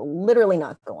art will literally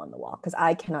not go on the wall because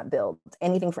I cannot build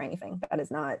anything for anything. That is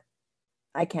not,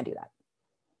 I can't do that.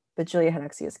 But Julia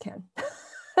Hanexius can.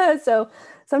 So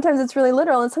sometimes it's really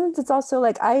literal. And sometimes it's also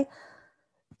like,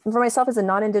 for myself as a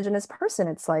non-Indigenous person,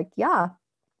 it's like, yeah,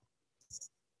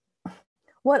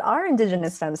 what are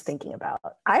Indigenous femmes thinking about?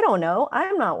 I don't know.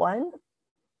 I'm not one.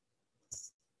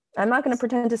 I'm not going to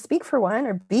pretend to speak for one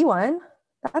or be one.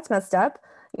 That's messed up.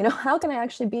 How can I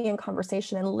actually be in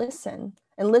conversation and listen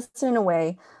in a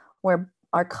way where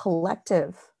our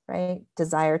collective, right,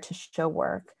 desire to show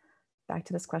work, back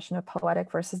to this question of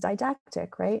poetic versus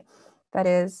didactic, right? That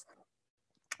is,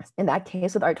 in that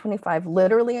case with Art 25,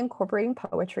 literally incorporating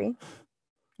poetry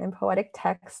and poetic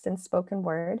text and spoken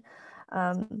word,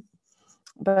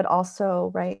 but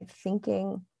also, right,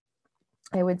 thinking,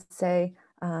 I would say,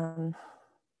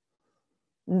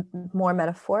 more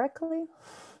metaphorically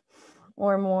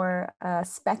or more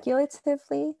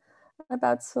speculatively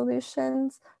about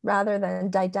solutions rather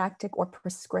than didactic or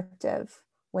prescriptive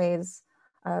ways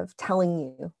of telling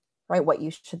you, right, what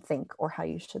you should think or how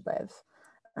you should live.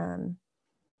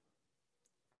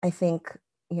 I think,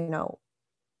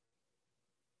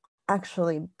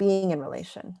 actually being in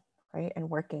relation, right, and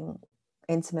working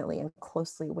intimately and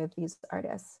closely with these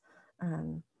artists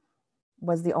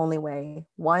was the only way,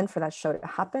 one, for that show to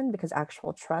happen, because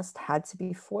actual trust had to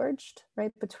be forged,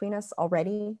 right, between us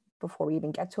already before we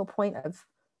even get to a point of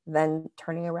then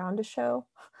turning around a show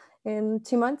in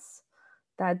 2 months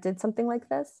that did something like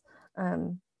this.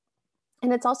 And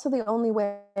it's also the only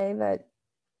way that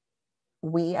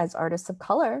we as artists of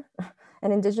color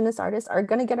and Indigenous artists are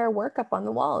going to get our work up on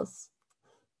the walls.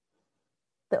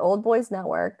 The Old Boys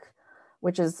Network,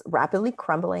 which is rapidly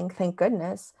crumbling, thank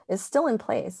goodness, is still in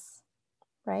place,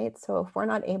 right? So if we're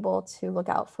not able to look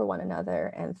out for one another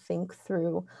and think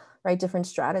through, right, different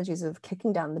strategies of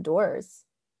kicking down the doors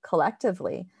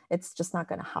collectively, it's just not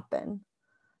going to happen.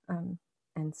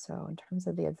 And so in terms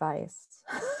of the advice,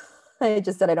 I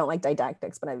just said I don't like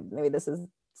didactics, but maybe this is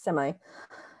semi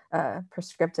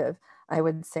prescriptive. I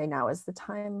would say now is the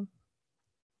time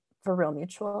for real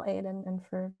mutual aid and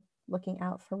for looking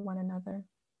out for one another.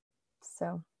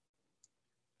 So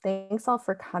thanks all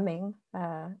for coming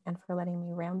and for letting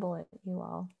me ramble at you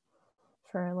all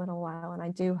for a little while. And I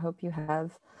do hope you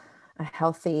have a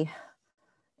healthy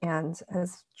and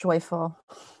as joyful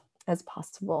as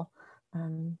possible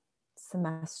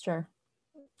semester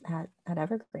at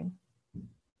Evergreen.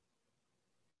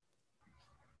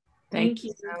 Thank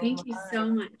you. Thank you so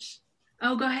much.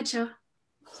 Oh, go ahead, Cho.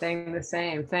 Saying the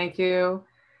same. Thank you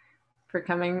for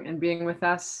coming and being with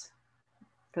us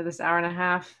for this hour and a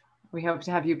half. We hope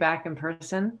to have you back in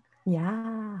person.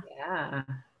 Yeah. Yeah.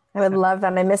 I would love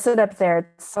that. I miss it up there.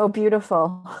 It's so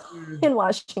beautiful in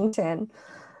Washington.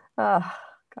 Oh,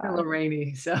 God. A little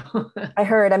rainy, so. I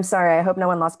heard. I'm sorry. I hope no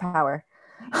one lost power.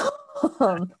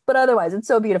 But otherwise, it's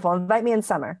so beautiful. Invite me in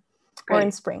summer or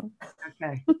in spring.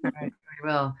 Okay. All right. We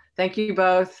will. Thank you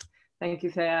both. Thank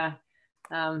you, Thea.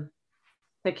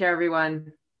 Take care,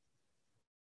 everyone.